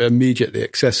amenities that are immediately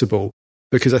accessible,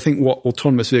 because I think what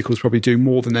autonomous vehicles probably do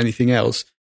more than anything else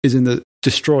is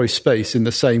destroy space in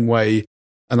the same way.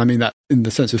 And I mean that in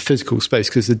the sense of physical space,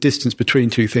 because the distance between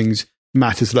two things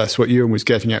matters less. What Ewan was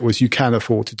getting at was you can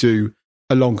afford to do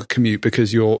a longer commute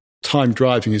because your time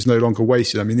driving is no longer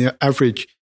wasted. I mean, the average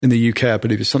in the UK, I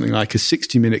believe, is something like a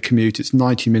 60-minute commute. It's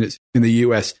 90 minutes in the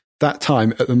US. That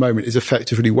time at the moment is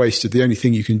effectively wasted. The only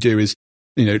thing you can do is,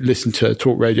 listen to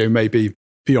talk radio, maybe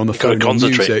be on the phone or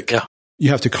music. Yeah. You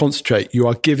have to concentrate. You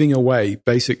are giving away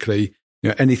basically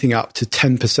anything up to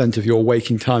 10% of your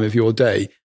waking time of your day.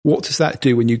 What does that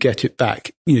do when you get it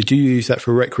back? Do you use that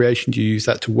for recreation? Do you use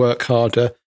that to work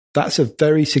harder? That's a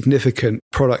very significant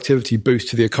productivity boost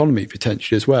to the economy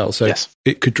potentially as well. So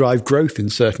It could drive growth in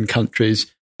certain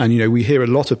countries. And, we hear a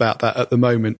lot about that at the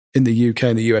moment in the UK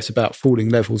and the US about falling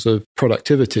levels of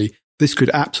productivity. This could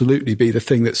absolutely be the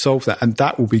thing that solves that. And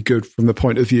that will be good from the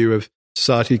point of view of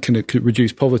society could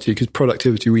reduce poverty, because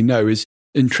productivity, we know, is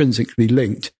intrinsically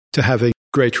linked to having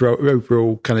greater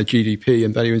overall kind of GDP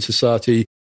and value in society,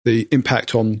 the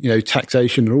impact on,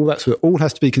 taxation and all that. So it all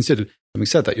has to be considered. Having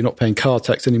said that, you're not paying car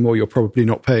tax anymore. You're probably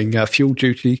not paying fuel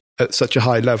duty at such a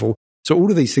high level. So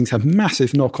all of these things have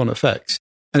massive knock-on effects.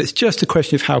 And it's just a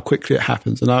question of how quickly it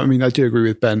happens. And I do agree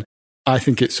with Ben. I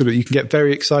think it's you can get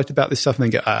very excited about this stuff and then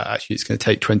get, actually, it's going to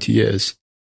take 20 years.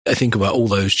 I think about all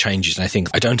those changes and I think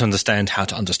I don't understand how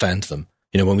to understand them.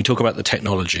 When we talk about the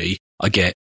technology, I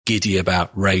get giddy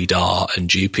about radar and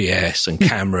GPS and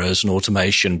cameras and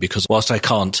automation, because whilst I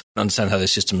can't understand how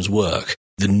those systems work,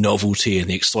 the novelty and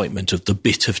the excitement of the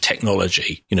bit of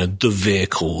technology, the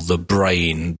vehicle, the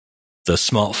brain, the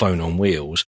smartphone on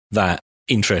wheels, that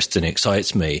interests and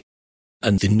excites me.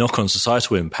 And the knock-on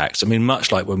societal impacts, I mean,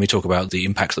 much like when we talk about the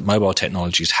impacts that mobile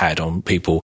technologies had on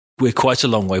people, we're quite a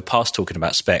long way past talking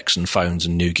about specs and phones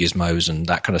and new gizmos and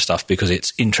that kind of stuff, because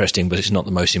it's interesting, but it's not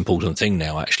the most important thing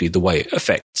now, actually, the way it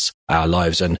affects our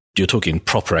lives. And you're talking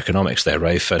proper economics there,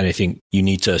 Rafe, and I think you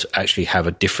need to actually have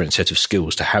a different set of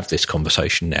skills to have this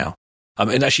conversation now.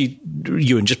 And actually,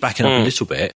 Ewan, just backing up a little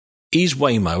bit, is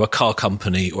Waymo a car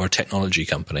company or a technology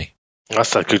company?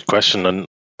 That's a good question, and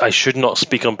I should not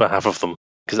speak on behalf of them,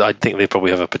 because I think they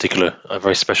probably have a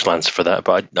very special answer for that.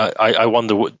 But I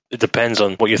wonder it depends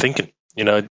on what you're thinking,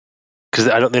 because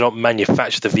they don't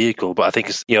manufacture the vehicle, but I think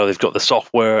it's, they've got the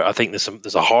software. I think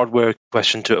there's a hardware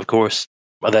question to it, of course.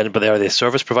 But they are the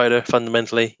service provider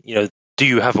fundamentally. Do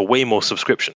you have a Waymo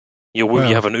subscription? Will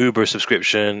you have an Uber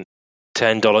subscription,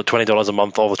 $10, $20 a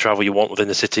month, all the travel you want within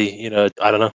the city?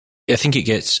 I don't know. I think it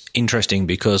gets interesting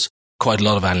because quite a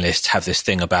lot of analysts have this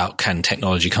thing about, can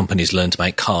technology companies learn to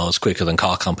make cars quicker than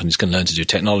car companies can learn to do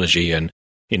technology? And,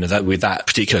 that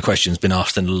particular question has been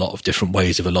asked in a lot of different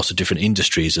ways of a lot of different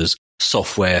industries as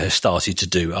software has started to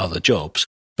do other jobs.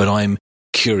 But I'm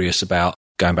curious about,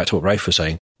 going back to what Rafe was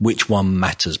saying, which one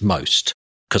matters most?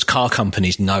 Because car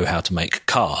companies know how to make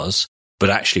cars, but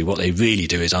actually what they really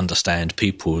do is understand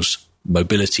people's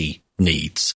mobility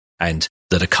needs, and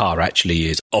that a car actually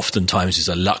is oftentimes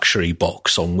a luxury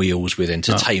box on wheels with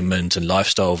entertainment and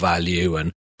lifestyle value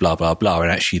and blah, blah, blah. And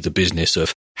actually the business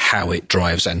of how it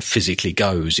drives and physically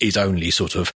goes is only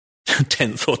sort of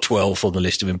 10th or 12th on the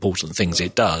list of important things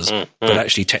it does. But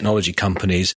actually technology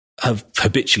companies have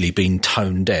habitually been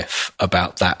tone deaf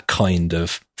about that kind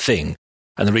of thing.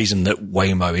 And the reason that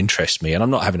Waymo interests me, and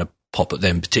I'm not having a pop at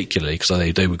them particularly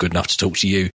because they were good enough to talk to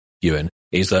you, Ewan,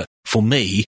 is that for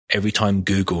me, every time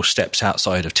Google steps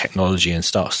outside of technology and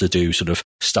starts to do sort of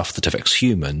stuff that affects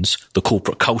humans, the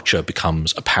corporate culture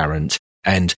becomes apparent,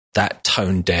 and that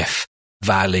tone-deaf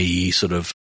valley sort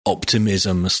of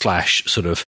optimism / sort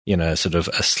of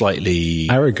a slightly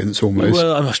arrogance almost.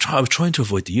 Well, I was trying to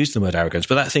avoid the use of the word arrogance,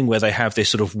 but that thing where they have this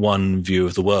sort of one view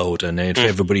of the world, and if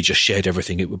everybody just shared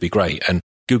everything, it would be great. And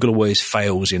Google always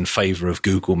fails in favor of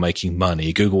Google making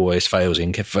money. Google always fails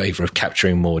in favor of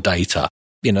capturing more data.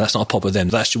 That's not a pop of them.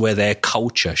 That's where their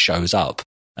culture shows up.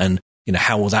 And,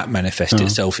 how will that manifest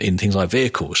itself in things like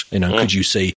vehicles? Could you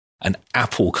see an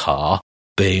Apple car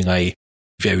being a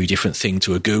very different thing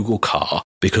to a Google car?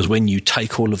 Because when you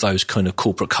take all of those kind of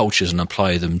corporate cultures and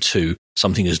apply them to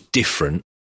something as different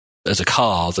as a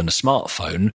car than a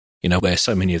smartphone, where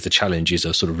so many of the challenges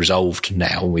are sort of resolved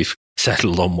now, we've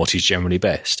settled on what is generally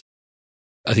best.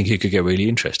 I think it could get really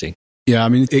interesting. Yeah, I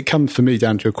mean, it comes for me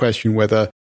down to a question whether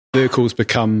vehicles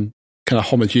become kind of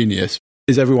homogeneous.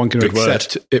 Is everyone going to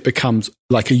accept it becomes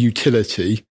like a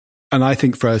utility? And I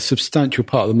think for a substantial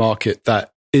part of the market, that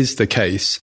is the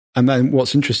case. And then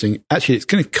what's interesting, actually, it's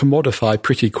going to commodify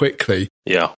pretty quickly.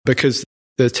 Yeah. Because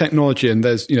the technology and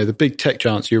there's, the big tech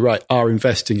giants, you're right, are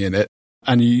investing in it.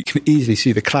 And you can easily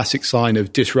see the classic sign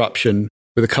of disruption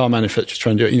with the car manufacturers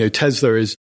trying to do it. Tesla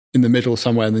is in the middle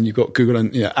somewhere, and then you've got Google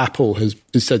and Apple is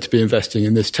said to be investing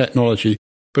in this technology.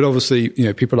 But obviously,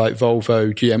 people like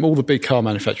Volvo, GM, all the big car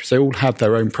manufacturers, they all have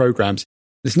their own programs.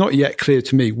 It's not yet clear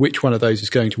to me which one of those is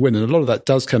going to win. And a lot of that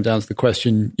does come down to the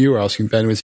question you were asking, Ben,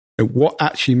 was what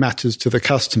actually matters to the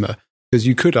customer? Because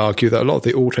you could argue that a lot of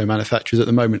the auto manufacturers at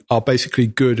the moment are basically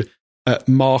good at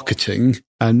marketing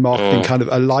and marketing kind of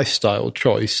a lifestyle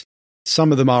choice.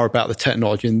 Some of them are about the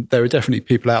technology, and there are definitely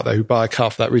people out there who buy a car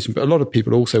for that reason. But a lot of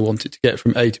people also want it to get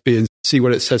from A to B and see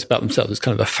what it says about themselves. It's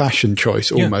kind of a fashion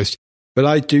choice almost. But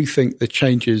I do think the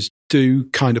changes do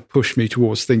kind of push me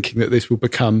towards thinking that this will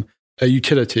become a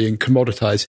utility and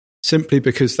commoditize, simply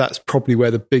because that's probably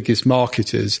where the biggest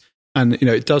market is. And,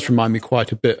 it does remind me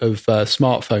quite a bit of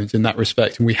smartphones in that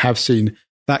respect. And we have seen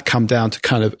that come down to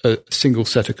kind of a single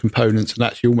set of components and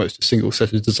actually almost a single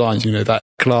set of designs, that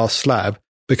glass slab,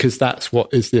 because that's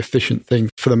what is the efficient thing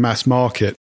for the mass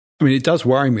market. I mean, it does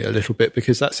worry me a little bit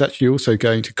because that's actually also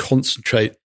going to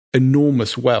concentrate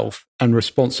enormous wealth and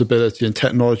responsibility and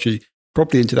technology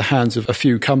probably into the hands of a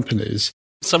few companies.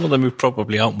 Some of them who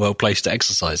probably aren't well placed to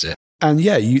exercise it. And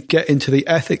you get into the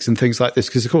ethics and things like this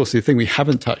because, of course, the thing we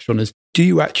haven't touched on is, do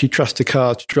you actually trust a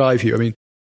car to drive you? I mean,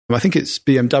 I think it's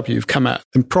BMW who've come out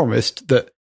and promised that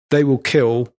they will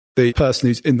kill the person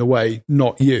who's in the way,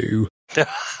 not you.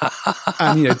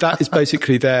 And, that is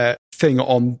basically their thing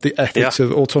on the ethics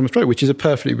of autonomous driving, which is a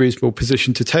perfectly reasonable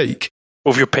position to take.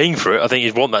 Well, if you're paying for it, I think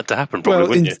you'd want that to happen, probably,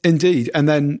 wouldn't you? Indeed. And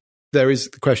then there is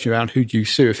the question around who do you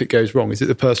sue if it goes wrong? Is it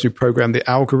the person who programmed the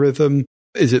algorithm?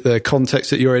 Is it the context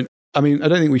that you're in? I mean, I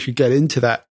don't think we should get into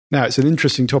that now. It's an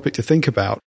interesting topic to think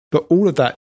about, but all of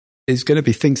that is going to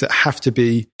be things that have to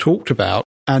be talked about.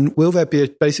 And will there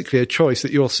be basically a choice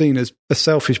that you're seen as a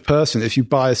selfish person if you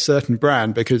buy a certain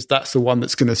brand because that's the one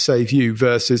that's going to save you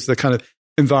versus the kind of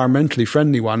environmentally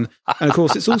friendly one? And of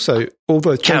course, it's also all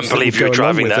the can't believe you're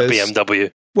driving that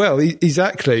BMW. Well,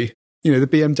 exactly. The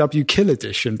BMW Kill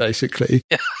Edition, basically.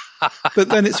 But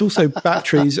then it's also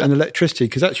batteries and electricity,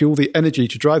 because actually all the energy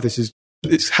to drive this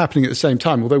it's happening at the same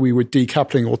time. Although we were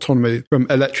decoupling autonomy from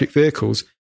electric vehicles,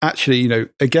 actually,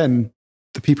 again,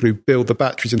 the people who build the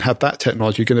batteries and have that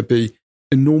technology are going to be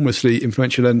enormously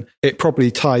influential. And it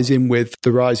probably ties in with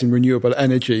the rise in renewable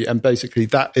energy. And basically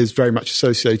that is very much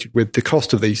associated with the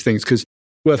cost of these things, because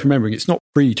worth remembering, it's not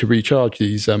free to recharge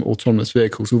these autonomous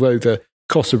vehicles, although the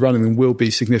cost of running them will be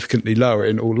significantly lower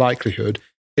in all likelihood.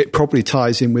 It probably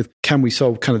ties in with, can we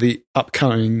solve kind of the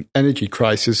upcoming energy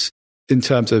crisis in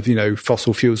terms of,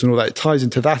 fossil fuels and all that? It ties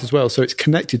into that as well. So it's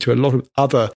connected to a lot of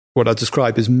other, what I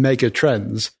describe as mega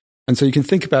trends. And so you can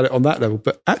think about it on that level.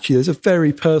 But actually, there's a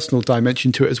very personal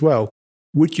dimension to it as well.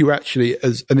 Would you actually,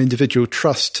 as an individual,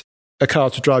 trust a car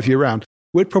to drive you around?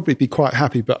 We'd probably be quite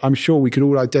happy, but I'm sure we could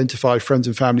all identify friends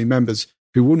and family members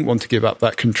who wouldn't want to give up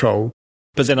that control.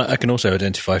 But then I can also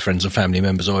identify friends and family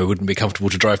members who wouldn't be comfortable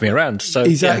to drive me around. So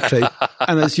exactly.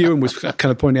 And as Ewan was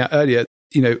kind of pointing out earlier,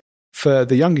 for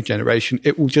the younger generation,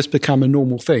 it will just become a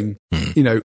normal thing.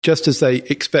 Just as they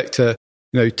expect to,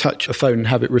 touch a phone and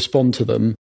have it respond to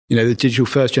them, the digital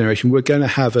first generation, we're going to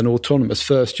have an autonomous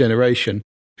first generation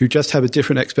who just have a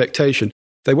different expectation.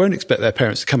 They won't expect their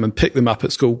parents to come and pick them up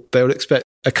at school. They'll expect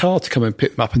a car to come and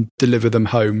pick them up and deliver them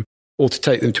home, or to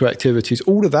take them to activities.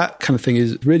 All of that kind of thing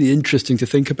is really interesting to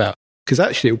think about, because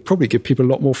actually it will probably give people a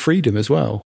lot more freedom as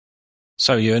well.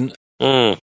 So, Ewan,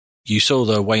 you saw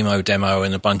the Waymo demo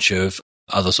and a bunch of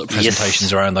other sort of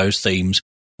presentations around those themes.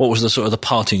 What was the sort of the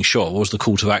parting shot? What was the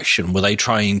call to action? Were they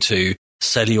trying to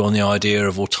sell you on the idea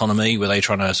of autonomy? Were they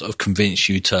trying to sort of convince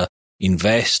you to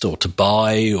invest or to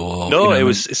buy? Or no, it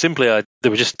was simply they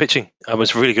were just pitching. I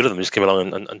was really good at them. Just came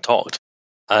along and talked.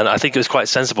 And I think it was quite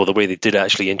sensible the way they did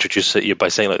actually introduce it by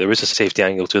saying, like, there is a safety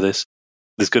angle to this,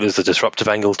 as good as the disruptive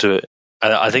angle to it.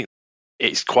 And I think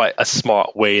it's quite a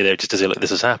smart way there just to say, look,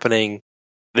 this is happening.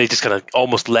 They just kind of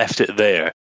almost left it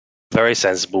there. Very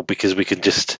sensible, because we can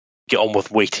just get on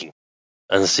with waiting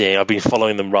and seeing. I've been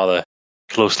following them rather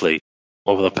closely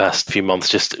over the past few months,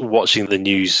 just watching the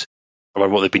news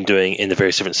around what they've been doing in the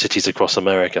various different cities across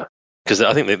America. Because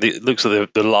I think it looks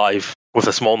like they're live with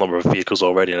a small number of vehicles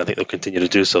already, and I think they'll continue to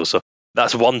do so. So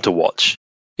that's one to watch.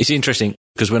 It's interesting,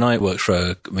 because when I worked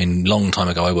long time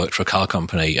ago, I worked for a car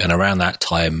company, and around that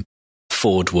time,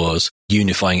 Ford was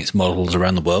unifying its models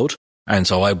around the world. And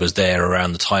so I was there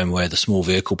around the time where the small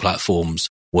vehicle platforms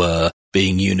were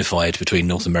being unified between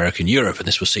North America and Europe, and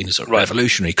this was seen as a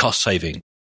revolutionary cost saving.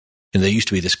 And there used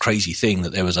to be this crazy thing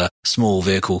that there was a small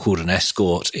vehicle called an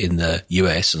Escort in the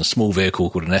US and a small vehicle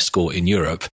called an Escort in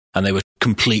Europe. And they were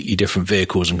completely different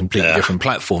vehicles and completely different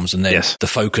platforms. And then the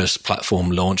Focus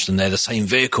platform launched, and they're the same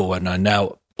vehicle. And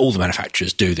now all the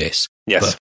manufacturers do this. Yes.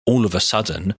 But all of a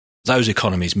sudden, those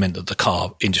economies meant that the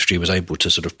car industry was able to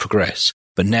sort of progress.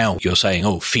 But now you're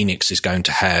saying, Phoenix is going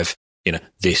to have,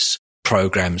 this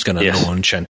program's going to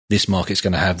launch, and this market's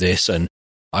going to have this. And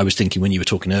I was thinking, when you were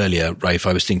talking earlier, Rafe,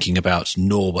 I was thinking about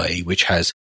Norway, which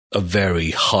has a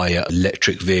very high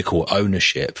electric vehicle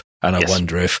ownership. And I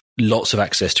wonder if lots of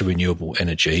access to renewable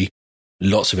energy,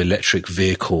 lots of electric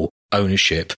vehicle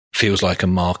ownership feels like a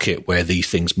market where these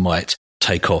things might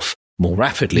take off more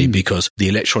rapidly, because the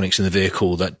electronics in the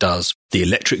vehicle that does the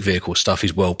electric vehicle stuff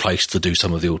is well placed to do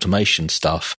some of the automation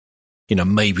stuff.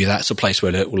 Maybe that's a place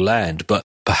where it will land, but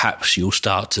perhaps you'll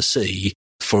start to see,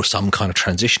 for some kind of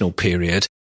transitional period,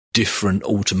 different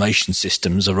automation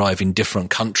systems arrive in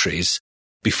different countries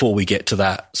before we get to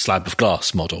that slab of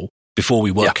glass model, before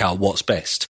we work out what's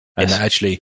best. And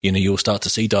actually, you'll start to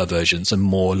see divergence and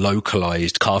more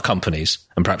localized car companies.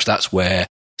 And perhaps that's where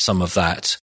some of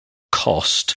that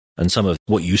cost and some of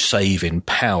what you save in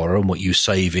power and what you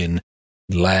save in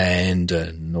land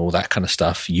and all that kind of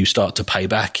stuff, you start to pay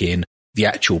back in the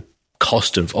actual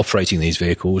cost of operating these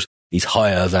vehicles is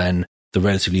higher than the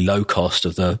relatively low cost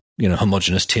of the,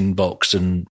 homogeneous tin box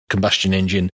and combustion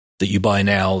engine that you buy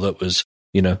now that was,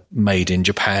 made in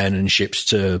Japan and shipped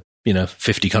to,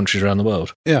 50 countries around the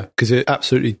world. Yeah, because it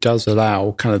absolutely does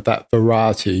allow kind of that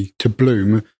variety to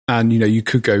bloom. And, you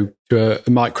could go to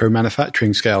a micro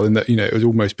manufacturing scale in that, it would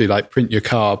almost be like print your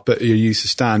car, but you use the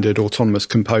standard autonomous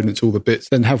components, all the bits,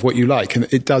 then have what you like.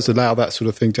 And it does allow that sort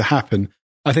of thing to happen.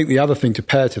 I think the other thing to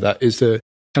pair to that is the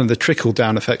kind of the trickle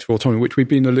down effect of autonomy, which we've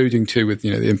been alluding to with,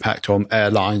 the impact on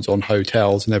airlines, on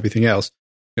hotels and everything else.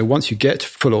 Once you get to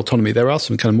full autonomy, there are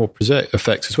some kind of more prosaic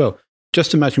effects as well.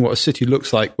 Just imagine what a city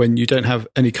looks like when you don't have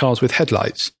any cars with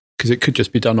headlights, because it could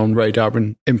just be done on radar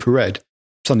and infrared.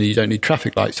 Suddenly you don't need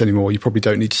traffic lights anymore. You probably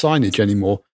don't need signage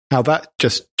anymore. How that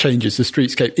just changes the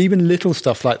streetscape. Even little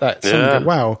stuff like that. Go,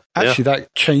 wow, actually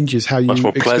that changes how you much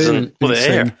more experience pleasant with the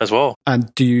air as well.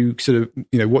 And do you sort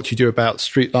of, what you do about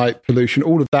streetlight pollution,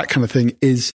 all of that kind of thing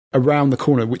is around the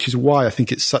corner, which is why I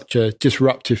think it's such a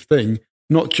disruptive thing,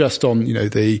 not just on,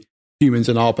 the humans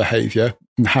and our behavior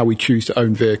and how we choose to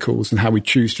own vehicles and how we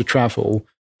choose to travel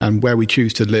and where we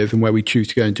choose to live and where we choose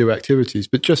to go and do activities,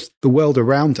 but just the world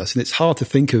around us. And it's hard to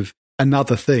think of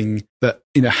another thing that,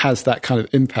 has that kind of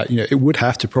impact. It would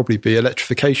have to probably be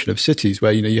electrification of cities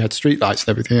where, you had streetlights and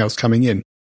everything else coming in.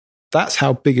 That's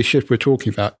how big a shift we're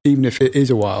talking about, even if it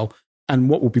is a while. And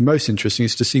what will be most interesting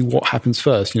is to see what happens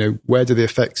first. Where do the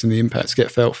effects and the impacts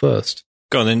get felt first?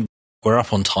 Go on then. We're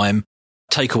up on time.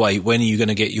 Takeaway, when are you going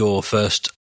to get your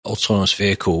first autonomous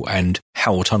vehicle and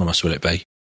how autonomous will it be?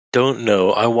 Don't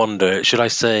know. I wonder, should I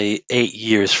say 8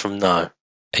 years from now?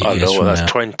 8 years from now.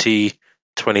 That's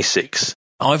 2026.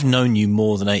 I've known you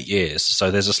more than 8 years,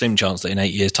 so there's a slim chance that in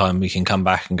 8 years' time we can come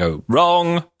back and go,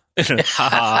 wrong!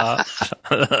 I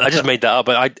just made that up,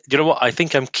 but you know what? I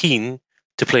think I'm keen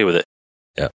to play with it.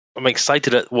 Yeah. I'm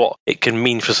excited at what it can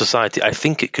mean for society. I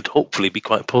think it could hopefully be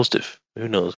quite positive. Who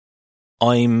knows?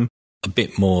 I'm a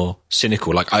bit more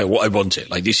cynical. Like, I want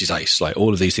it. Like, this is ace. Like,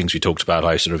 all of these things we talked about,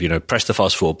 I sort of, press the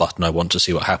fast forward button. I want to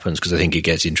see what happens because I think it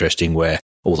gets interesting where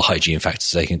all the hygiene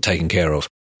factors are taken care of.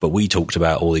 But we talked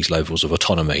about all these levels of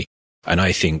autonomy. And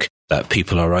I think that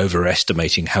people are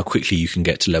overestimating how quickly you can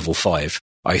get to level 5.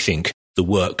 I think the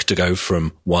work to go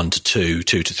from 1 to 2,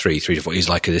 2 to 3, 3 to 4 is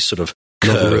like this sort of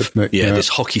curve. This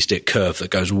hockey stick curve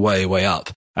that goes way, way up.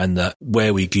 And that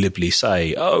where we glibly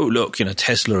say, oh, look,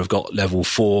 Tesla have got level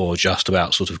 4 just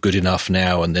about sort of good enough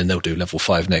now, and then they'll do level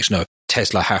 5 next. No,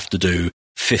 Tesla have to do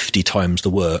 50 times the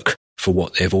work for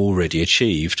what they've already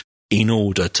achieved in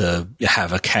order to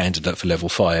have a candidate for level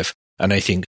 5. And I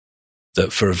think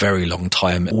that for a very long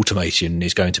time, automation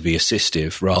is going to be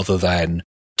assistive rather than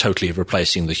totally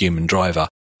replacing the human driver.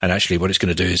 And actually what it's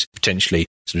going to do is potentially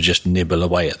sort of just nibble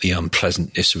away at the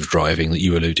unpleasantness of driving that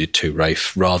you alluded to,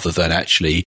 Rafe, rather than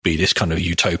actually be this kind of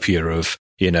utopia of,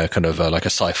 kind of like a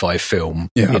sci-fi film,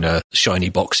 shiny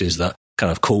boxes that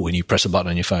kind of cool when you press a button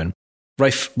on your phone.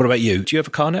 Rafe, what about you? Do you have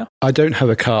a car now? I don't have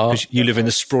a car. You live in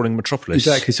the sprawling metropolis.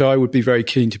 Exactly. So I would be very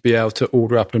keen to be able to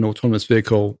order up an autonomous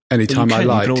vehicle anytime I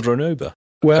like. You can order an Uber.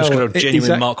 Well, it's got a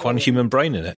genuine Mark 1 human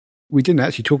brain in it. We didn't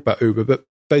actually talk about Uber, but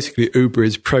basically Uber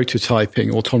is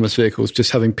prototyping autonomous vehicles,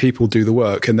 just having people do the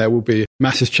work. And there will be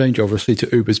massive change, obviously,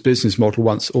 to Uber's business model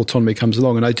once autonomy comes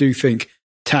along. And I do think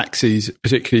taxis,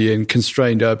 particularly in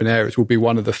constrained urban areas, will be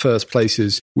one of the first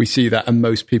places we see that, and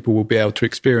most people will be able to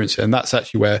experience it. And that's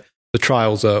actually where the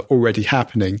trials are already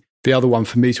happening. The other one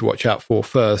for me to watch out for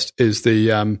first is the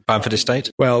Bamford Estate.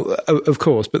 Well, of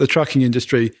course, but the trucking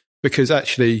industry, because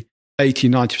actually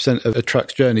 80-90% of a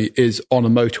truck's journey is on a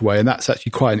motorway, and that's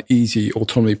actually quite an easy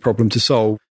autonomy problem to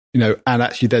solve. And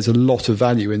actually there's a lot of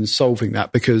value in solving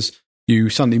that, because you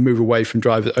suddenly move away from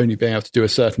drivers only being able to do a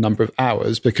certain number of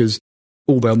hours, because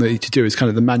all they'll need to do is kind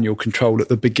of the manual control at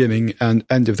the beginning and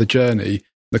end of the journey.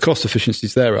 The cost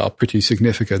efficiencies there are pretty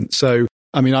significant. So,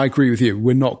 I mean, I agree with you.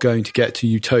 We're not going to get to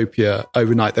utopia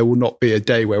overnight. There will not be a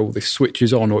day where all this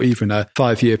switches on, or even a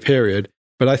 5-year period.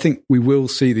 But I think we will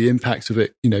see the impacts of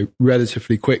it,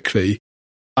 relatively quickly.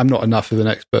 I'm not enough of an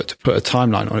expert to put a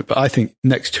timeline on it, but I think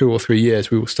next 2 or 3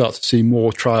 years, we will start to see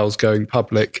more trials going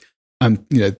public. And,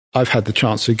 I've had the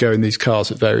chance to go in these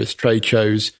cars at various trade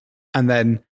shows. And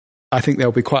then I think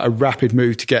there'll be quite a rapid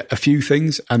move to get a few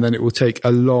things. And then it will take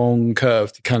a long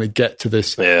curve to kind of get to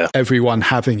this, everyone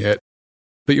having it.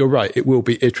 But you're right, it will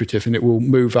be iterative and it will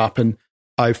move up. And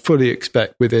I fully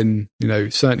expect within,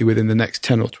 certainly within the next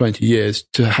 10 or 20 years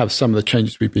to have some of the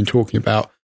changes we've been talking about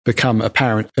become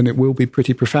apparent, and it will be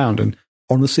pretty profound. And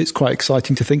honestly, it's quite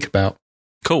exciting to think about.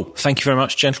 Cool. Thank you very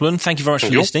much, gentlemen. Thank you very much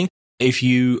for listening. If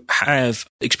you have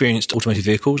experienced automated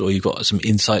vehicles or you've got some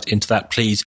insight into that,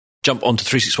 please jump onto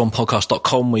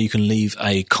 361podcast.com where you can leave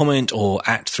a comment, or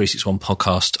at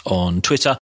 361podcast on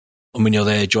Twitter. And when you're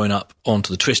there, join up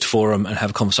onto the Twist forum and have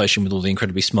a conversation with all the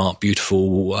incredibly smart,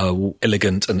 beautiful,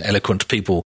 elegant and eloquent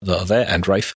people that are there, and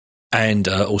Rafe. And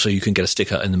also you can get a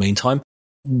sticker in the meantime.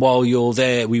 While you're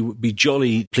there, we would be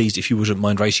jolly pleased if you wouldn't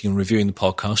mind rating and reviewing the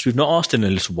podcast. We've not asked in a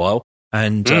little while.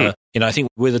 And, I think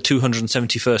we're the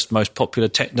 271st most popular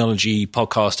technology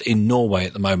podcast in Norway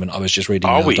at the moment. I was just reading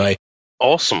the other day.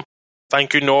 Awesome.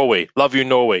 Thank you, Norway. Love you,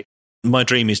 Norway. My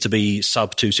dream is to be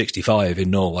sub 265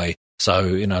 in Norway.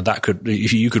 So, that could,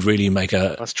 if you could really make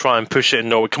let's try and push it in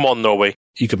Norway. Come on, Norway.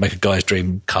 You could make a guy's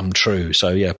dream come true. So,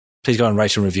 yeah, please go and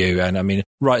rate and review. And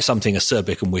write something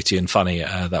acerbic and witty and funny.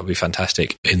 That would be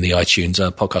fantastic in the iTunes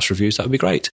podcast reviews. That would be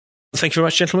great. Thank you very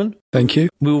much, gentlemen. Thank you.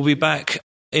 We will be back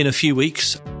in a few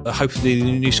weeks. Hopefully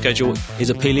the new schedule is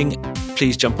appealing.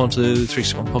 Please jump onto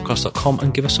 361podcast.com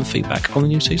and give us some feedback on the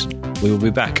new season. We will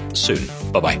be back soon.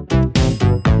 Bye-bye.